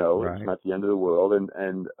 Right. It's not the end of the world, and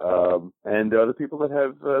there are other people that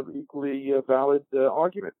have equally valid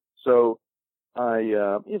arguments. So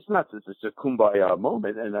it's not that it's a kumbaya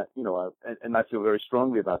moment, and I feel very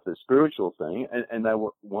strongly about the spiritual thing, and I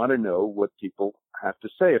want to know what people have to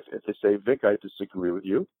say. If they say, Vic, I disagree with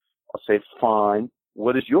you, I'll say, fine.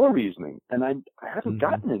 What is your reasoning? And I haven't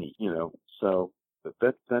gotten any, So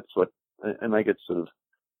that's what, and I get sort of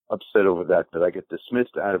upset over that I get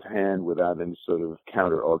dismissed out of hand without any sort of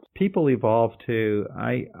counter argument. People evolve too.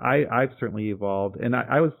 I've certainly evolved, and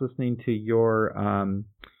I was listening to your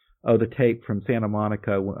the tape from Santa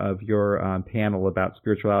Monica of your panel about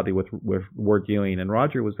spirituality with Ward Ewing, and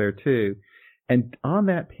Roger was there too. And on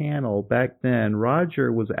that panel back then,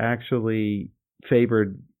 Roger was actually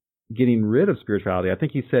favored getting rid of spirituality. I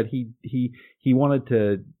think he said he wanted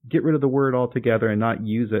to get rid of the word altogether and not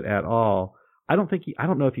use it at all. I don't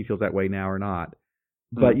know if he feels that way now or not.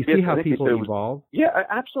 But you see how people evolve? Yeah,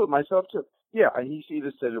 absolutely. Myself too. Yeah, he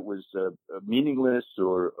either said it was meaningless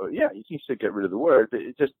or he said get rid of the word.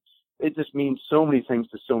 It just means so many things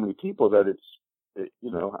to so many people that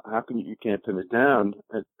how can you can't pin it down?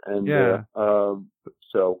 And yeah.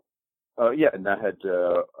 And I had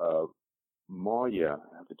Maria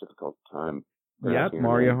have a difficult time. Yeah,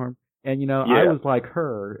 Maria Horn. And I was like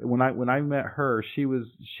her when I met her.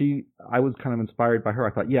 I was kind of inspired by her.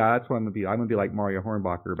 I thought, that's what I'm gonna be. I'm gonna be like Maria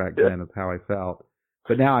Hornbacher back then. Is how I felt.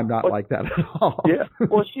 But now I'm not like that at all. Yeah.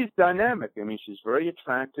 Well, she's dynamic. I mean, she's very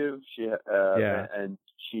attractive. And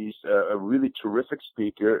she's a really terrific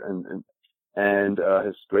speaker and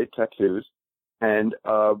has great tattoos. And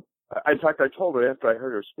in fact, I told her after I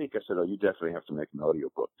heard her speak, I said, "Oh, you definitely have to make an audio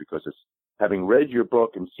book because it's having read your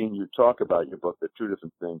book and seen you talk about your book, they're two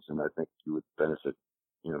different things, and I think you would benefit,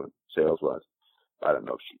 sales-wise." I don't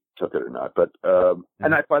know if she took it or not, but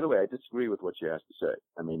and by the way, I disagree with what she has to say.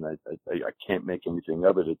 I mean, I can't make anything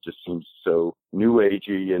of it. It just seems so new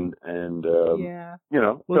agey and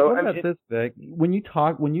Well, what about this, Vic? When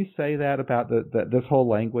you say that about this whole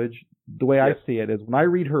language, the way I see it is when I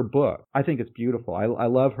read her book, I think it's beautiful. I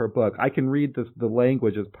love her book. I can read the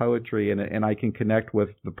language as poetry, and I can connect with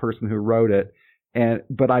the person who wrote it.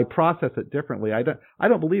 But I process it differently. I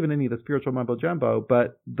don't believe in any of the spiritual mumbo jumbo,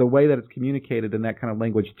 but the way that it's communicated in that kind of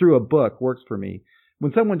language through a book works for me.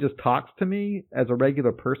 When someone just talks to me as a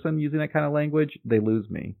regular person using that kind of language, they lose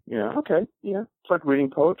me. Yeah. Okay. Yeah. It's like reading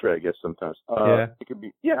poetry, I guess, sometimes. It could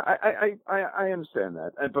be. Yeah. I understand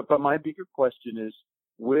that. But my bigger question is,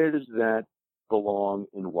 where does that belong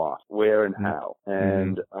in what, where, and how?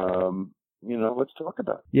 And let's talk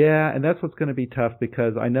about it. Yeah, and that's what's going to be tough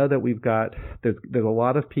because I know that there's a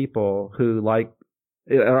lot of people who like,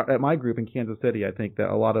 at my group in Kansas City, I think that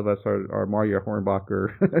a lot of us are Maria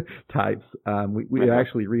Hornbacher types. We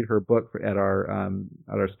actually read her book at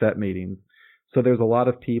our step meetings. So there's a lot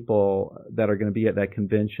of people that are going to be at that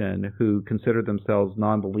convention who consider themselves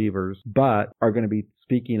non-believers, but are going to be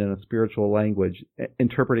speaking in a spiritual language,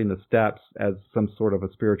 interpreting the steps as some sort of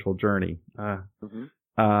a spiritual journey.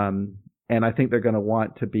 And I think they're going to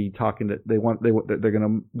want to be talking to. They're going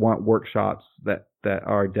to want workshops that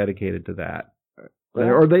are dedicated to that,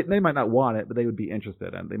 or they might not want it, but they would be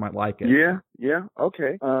interested and they might like it. Yeah.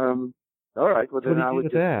 Okay. All right. Well, then I would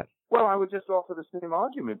do that. Well, I would just offer the same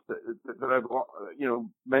arguments that I've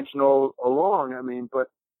mentioned all along. I mean, but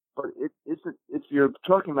if you're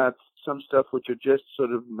talking about some stuff which are just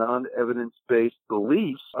sort of non-evidence based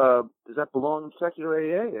beliefs, does that belong in secular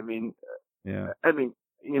AA? I mean,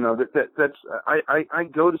 that's I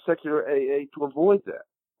go to secular AA to avoid that,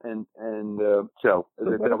 and so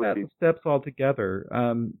what about the steps altogether?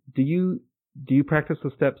 Do you practice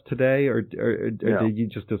the steps today, or do you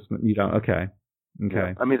just you don't? Okay.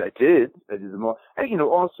 Yeah. I mean, I did them all. And,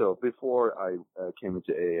 also before I came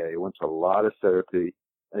into AA, I went to a lot of therapy,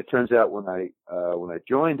 and it turns out when I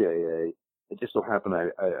joined AA, it just so happened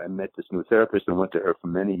I met this new therapist and went to her for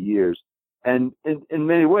many years. And in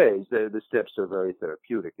many ways, the steps are very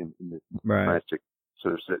therapeutic in the monastic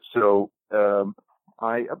sort of sense. So,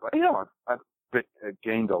 I've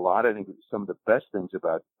gained a lot. I think some of the best things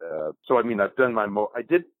about, I've done I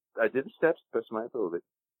did the steps to the best of my ability,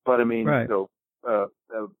 but I mean,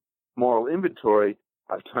 moral inventory,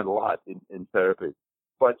 I've done a lot in therapy,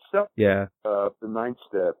 but stuff, the 9th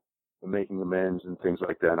step making amends and things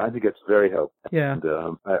like that. And I think it's very helpful. Yeah.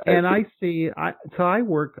 And, I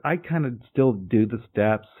kind of still do the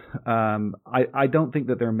steps. I don't think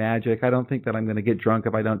that they're magic. I don't think that I'm going to get drunk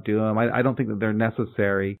if I don't do them. I don't think that they're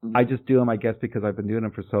necessary. Mm-hmm. I just do them, I guess, because I've been doing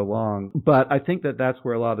them for so long. But I think that that's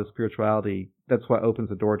where a lot of the spirituality, that's what opens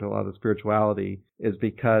the door to a lot of the spirituality, is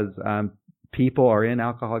because people are in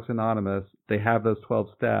Alcoholics Anonymous. They have those 12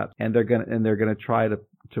 steps, and they're gonna try to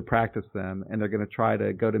practice them, and they're gonna try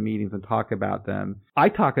to go to meetings and talk about them. I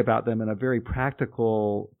talk about them in a very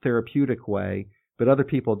practical, therapeutic way, but other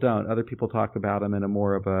people don't. Other people talk about them in a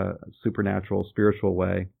more of a supernatural, spiritual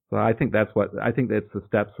way. So I think that's the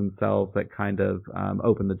steps themselves that kind of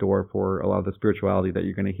open the door for a lot of the spirituality that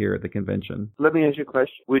you're going to hear at the convention. Let me ask you a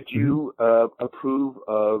question. Would you approve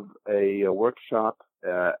of a workshop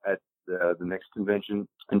at the next convention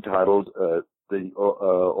entitled the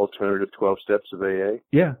Alternative 12 Steps of AA?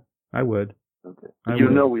 Yeah, I would. Okay.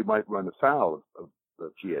 But we might run afoul of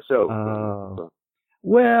GSO.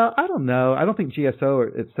 Well, I don't know. I don't think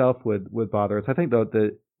GSO itself would bother us. I think, though,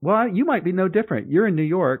 you might be no different. You're in New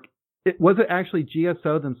York. Was it actually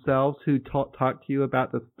GSO themselves who talked to you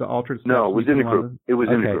about the altered steps? No, it was in a group. It was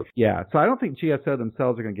in a group. Yeah. So I don't think GSO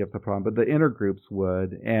themselves are going to give us a problem, but the intergroups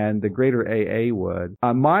would, and the greater AA would.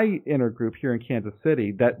 My intergroup here in Kansas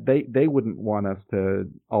City, that they wouldn't want us to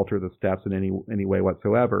alter the steps in any way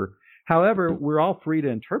whatsoever. However, we're all free to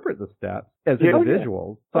interpret the steps as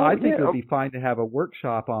individuals. So I think it would be fine to have a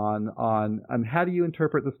workshop on how do you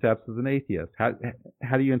interpret the steps as an atheist? How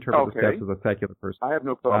do you interpret the steps as a secular person? I have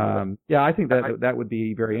no problem. Yeah, I think that would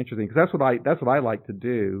be very interesting, because that's what I like to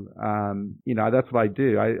do. That's what I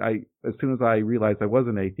do. I as soon as I realized I was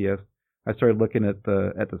an atheist, I started looking at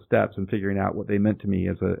the steps and figuring out what they meant to me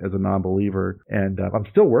as a non-believer, and I'm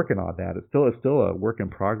still working on that. It's still a work in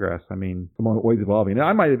progress. I mean, I'm always evolving.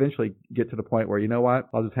 I might eventually get to the point where, you know what,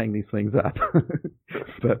 I'll just hang these things up.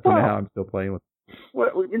 But for now, I'm still playing with it.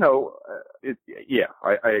 Well,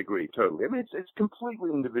 I agree totally. I mean, it's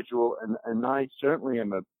completely individual, and I certainly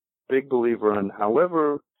am a big believer in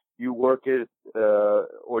however you work it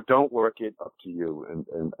or don't work it, up to you,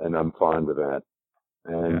 and I'm fine with that.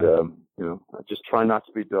 And I just try not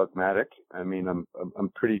to be dogmatic. I mean, I'm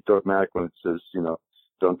pretty dogmatic when it says,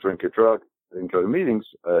 don't drink or drug and go to meetings.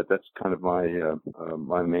 That's kind of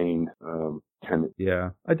my main tenet. Yeah,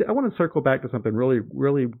 I want to circle back to something really,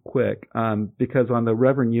 really quick, because on the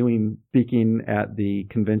Reverend Ewing speaking at the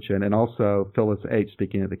convention, and also Phyllis H.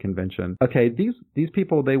 speaking at the convention. Okay, these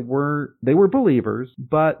people, they were believers,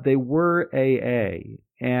 but they were AA,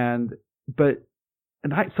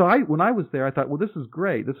 when I was there, I thought, well, this is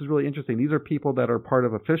great. This is really interesting. These are people that are part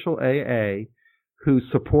of official AA who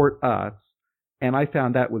support us, and I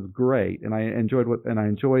found that was great, and I enjoyed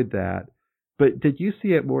that. But did you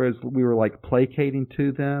see it more as we were like placating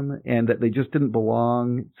to them, and that they just didn't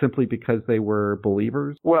belong simply because they were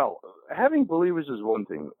believers? Well, having believers is one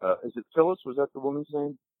thing. Is it Phyllis? Was that the woman's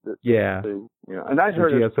name? Yeah. And I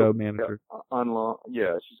heard her GSO manager. Online.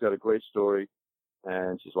 Yeah, she's got a great story,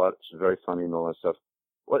 and she's very funny and all that stuff.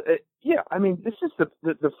 Well, I mean, this is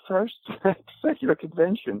the first secular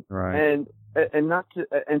convention, right? And not to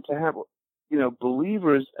have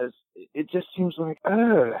believers, as it just seems like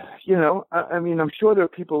I mean, I'm sure there are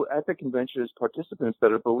people at the convention as participants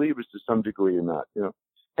that are believers to some degree or not,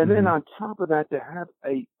 and then on top of that, to have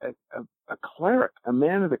a cleric, a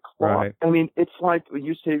man of the cloth. Right. I mean, it's like when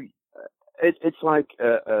you say it's like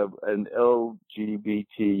an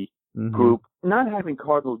LGBT group not having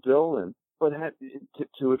Cardinal Dolan. But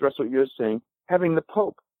to address what you're saying, having the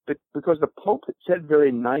Pope, because the Pope said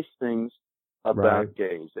very nice things about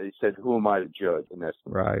gays. He said, "Who am I to judge?" In essence,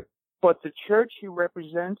 right. But the church he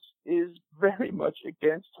represents is very much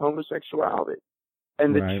against homosexuality,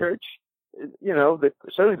 and the church,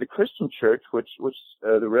 certainly the Christian church, which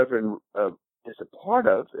the Reverend is a part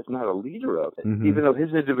of, if not a leader of, even though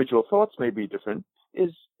his individual thoughts may be different,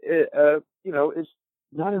 is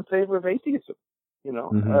not in favor of atheism.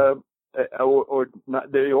 Or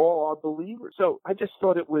not, they all are believers. So I just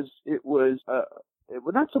thought it was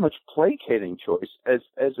not so much placating choice as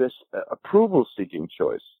this approval seeking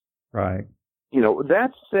choice. Right.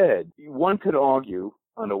 That said, one could argue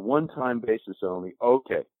on a one-time basis only.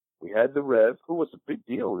 Okay, we had the Rev, who was a big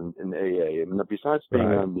deal in AA. I mean, besides being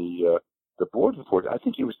on the board before, I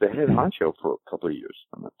think he was the head honcho for a couple of years.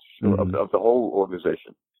 I'm not sure of the whole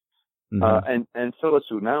organization. And Phyllis,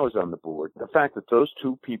 who now is on the board, the fact that those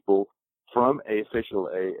two people from a official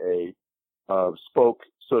AA spoke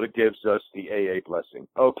sort of gives us the AA blessing.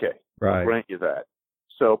 Okay, I'll grant you that.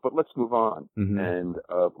 So, but let's move on and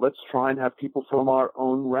let's try and have people from our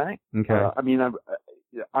own rank. Okay. I mean,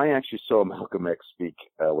 I actually saw Malcolm X speak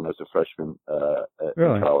when I was a freshman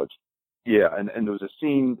really? in college. Yeah, and there was a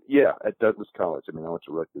scene, at Douglas College. I mean, I went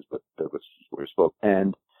to Rutgers, but Douglas is where he spoke.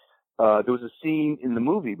 And there was a scene in the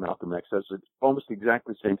movie Malcolm X. That's almost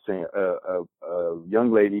exactly the same thing. A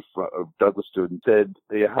young lady, a Douglas student, said,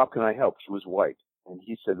 "How can I help?" She was white. And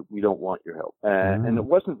he said, "We don't want your help." And it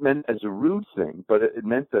wasn't meant as a rude thing, but it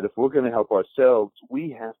meant that if we're going to help ourselves,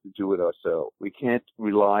 we have to do it ourselves. We can't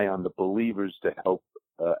rely on the believers to help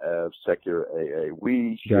secular AA.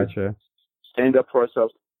 We should stand up for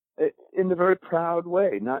ourselves in a very proud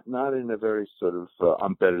way, not in a very sort of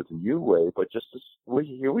I'm better than you way, but just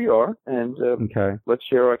here we are, and let's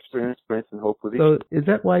share our experience, strength, and hope with each other. So is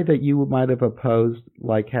that why that you might have opposed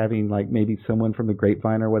like having like maybe someone from the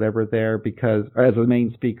Grapevine or whatever there because or as a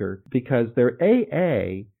main speaker because they're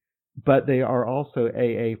AA, but they are also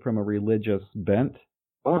AA from a religious bent?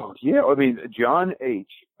 Oh, yeah. I mean, John H.,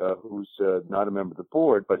 who's not a member of the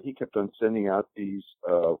board, but he kept on sending out these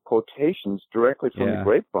quotations directly from the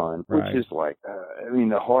Grapevine, which is like,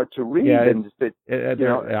 hard to read. Yeah,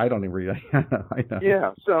 I don't even read it. I know.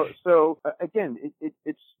 Yeah. So again,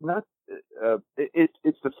 it's not.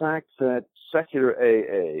 It's the fact that secular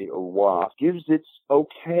AA or WAF gives its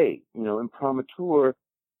okay, imprimatur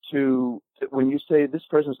to when you say this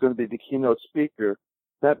person is going to be the keynote speaker.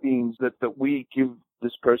 That means that we give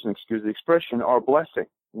this person, excuse the expression, our blessing,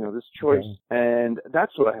 this choice. And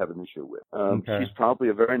that's what I have an issue with. She's probably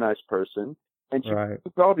a very nice person, and she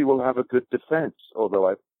probably will have a good defense,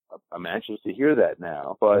 although I'm anxious to hear that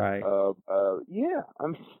now. But, I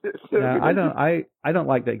don't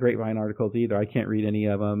like that Grapevine articles either. I can't read any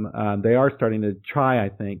of them. They are starting to try, I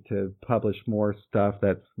think, to publish more stuff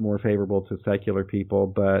that's more favorable to secular people,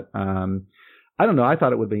 but, I don't know. I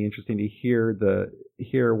thought it would be interesting to hear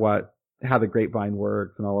how the Grapevine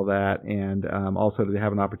works and all of that, and also to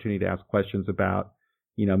have an opportunity to ask questions about,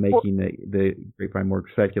 making the Grapevine more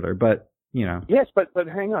secular. But yes, but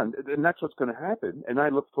hang on, and that's what's going to happen. And I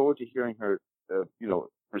look forward to hearing her,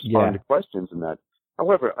 respond to questions and that.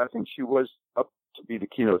 However, I think she was up to be the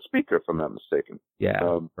keynote speaker, if I'm not mistaken.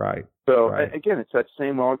 Yeah, right. So again, it's that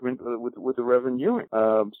same argument with the Reverend Ewing.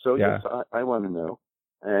 Yes, I want to know.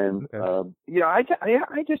 And I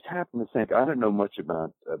just happen to think I don't know much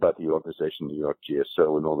about the organization, New York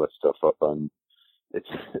GSO, and all that stuff up on it's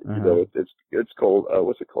it's called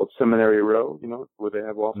what's it called, Seminary Row, where they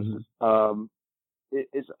have offices.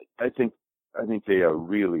 I think they are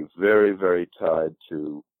really very, very tied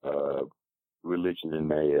to religion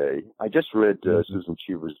in AA. I just read Susan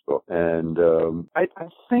Cheever's book, and I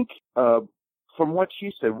think from what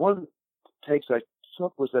she said, one of the takes I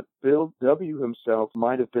took was that Bill W. himself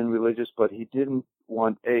might have been religious, but he didn't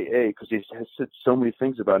want AA because he has said so many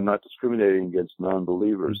things about not discriminating against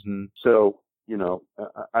non-believers. So,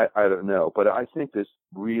 I don't know, but I think there's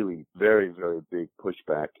really very, very big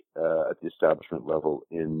pushback at the establishment level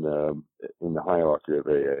in the hierarchy of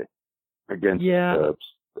AA against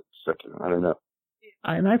secular. I don't know.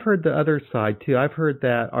 And I've heard the other side too. I've heard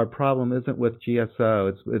that our problem isn't with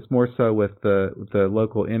GSO; it's more so with the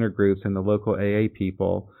local intergroups and the local AA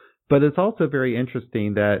people. But it's also very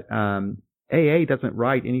interesting that AA doesn't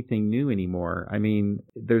write anything new anymore. I mean,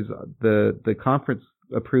 there's the conference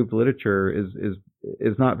approved literature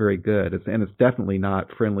is not very good, and it's definitely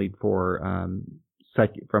not friendly for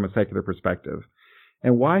from a secular perspective.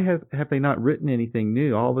 And why have they not written anything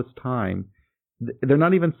new all this time? They're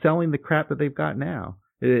not even selling the crap that they've got now.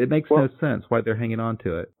 It makes no sense why they're hanging on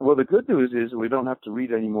to it. Well, the good news is we don't have to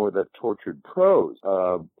read any more of that tortured prose.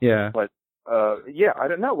 But I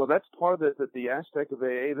don't know. Well, that's part of the aspect of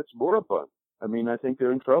AA that's moribund. I mean, I think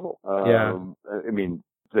they're in trouble. I mean,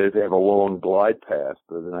 they have a long glide path,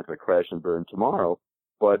 but they're not going to crash and burn tomorrow.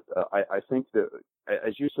 But I think that,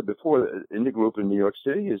 as you said before, the group in New York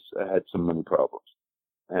City has had some money problems.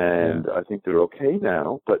 And I think they're okay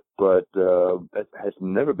now, but that has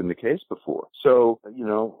never been the case before. So,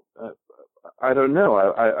 I don't know.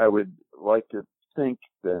 I would like to think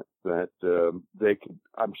that they could.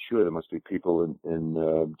 I'm sure there must be people in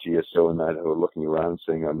GSO and that who are looking around and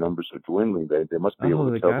saying our numbers are dwindling. They must be able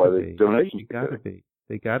to tell by the donations.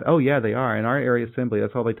 They got. Oh yeah, they are. In our area assembly,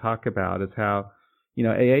 that's all they talk about is how.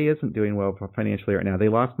 AA isn't doing well financially right now. They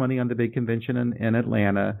lost money on the big convention in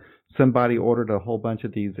Atlanta. Somebody ordered a whole bunch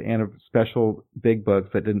of these special big books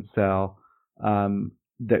that didn't sell.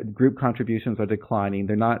 The group contributions are declining.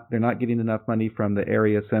 They're not getting enough money from the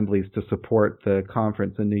area assemblies to support the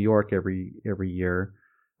conference in New York every year.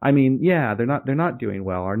 I mean, they're not doing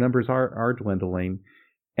well. Our numbers are dwindling.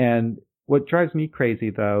 And what drives me crazy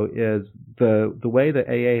though is the way that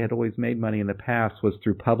AA had always made money in the past was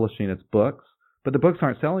through publishing its books. But the books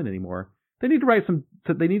aren't selling anymore. They need to write some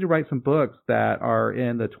books that are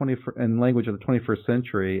in the in language of the 21st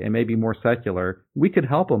century and maybe more secular. We could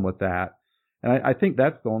help them with that. And I think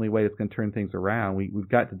that's the only way it's going to turn things around. We've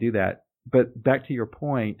got to do that. But back to your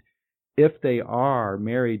point, if they are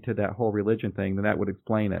married to that whole religion thing, then that would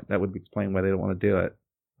explain it. That would explain why they don't want to do it.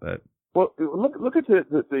 But well, look at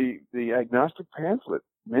the agnostic pamphlet,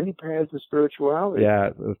 Many Paths of Spirituality. Yeah,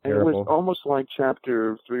 it was terrible. And it was almost like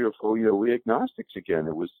chapter 3 or 4. We agnostics again.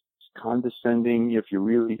 It was condescending. If you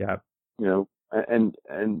really, and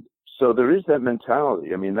so there is that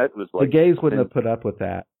mentality. I mean, that was like the gays wouldn't have put up with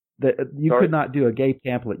that. You could not do a gay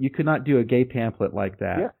pamphlet. You could not do a gay pamphlet like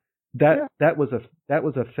that. Yeah. That was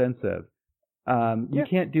offensive. You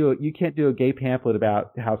can't do a gay pamphlet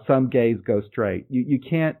about how some gays go straight. You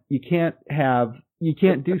can't do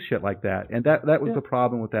shit like that. And that was the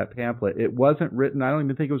problem with that pamphlet. It wasn't written. I don't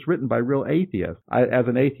even think it was written by real atheists. As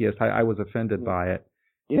an atheist, I was offended by it.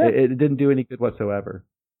 Yeah. It didn't do any good whatsoever.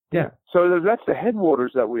 Yeah. So that's the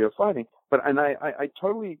headwaters that we are fighting. But I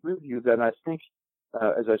totally agree with you that I think,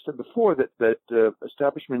 as I said before, that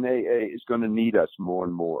establishment AA is going to need us more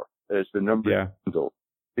and more as the numbers dwindle,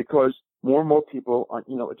 because more and more people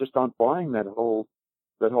just aren't buying that whole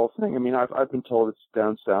thing. I mean, I've been told it's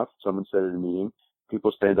down south. Someone said at a meeting,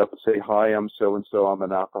 people stand up and say, "Hi, I'm so and so. I'm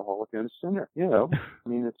an alcoholic and a sinner." I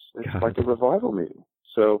mean, it's like a revival meeting.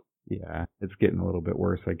 So yeah, it's getting a little bit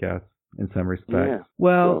worse, I guess, in some respects. Yeah.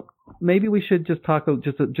 Well, maybe we should just talk to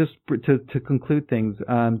conclude things.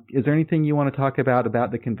 Is there anything you want to talk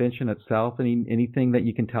about the convention itself? Anything that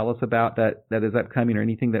you can tell us about that is upcoming, or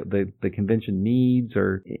anything that the convention needs,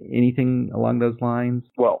 or anything along those lines?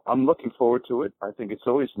 Well, I'm looking forward to it. I think it's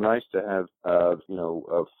always nice to have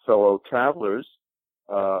fellow travelers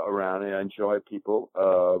around, and I enjoy people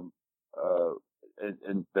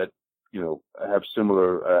and that have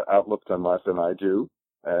similar outlooks on life than I do.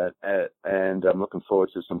 And I'm looking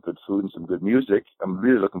forward to some good food and some good music. I'm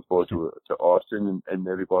really looking forward to Austin and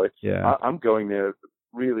everybody. Yeah. I'm going there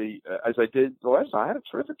really, as I did the last time. I had a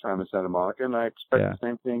terrific time in Santa Monica, and I expect the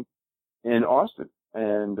same thing in Austin.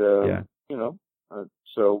 And,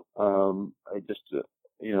 I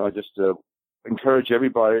just encourage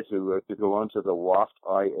everybody to go onto the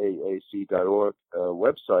WAFTIAAC.org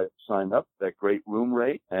website, sign up, that great room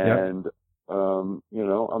rate, and I'm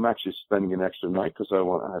actually spending an extra night because I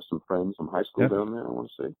want to have some friends from high school down there. I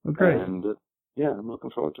want to see. Oh, great. And I'm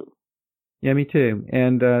looking forward to it. Yeah, me too.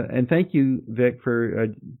 And thank you, Vic, for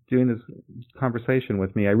doing this conversation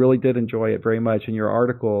with me. I really did enjoy it very much, and your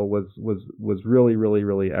article was really, really,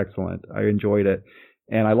 really excellent. I enjoyed it,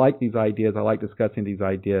 and I like these ideas. I like discussing these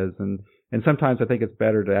ideas, and sometimes I think it's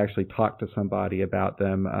better to actually talk to somebody about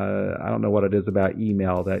them. I don't know what it is about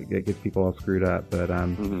email that gets people all screwed up, but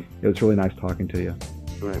it was really nice talking to you.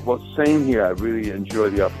 Right. Well, same here. I really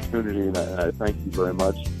enjoyed the opportunity, and I thank you very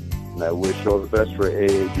much. And I wish all the best for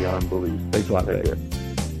AA Beyond Belief. Thanks a lot, Vic.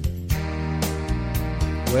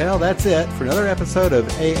 Well, that's it for another episode of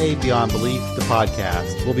AA Beyond Belief, the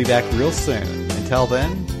podcast. We'll be back real soon. Until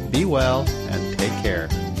then, be well and take care.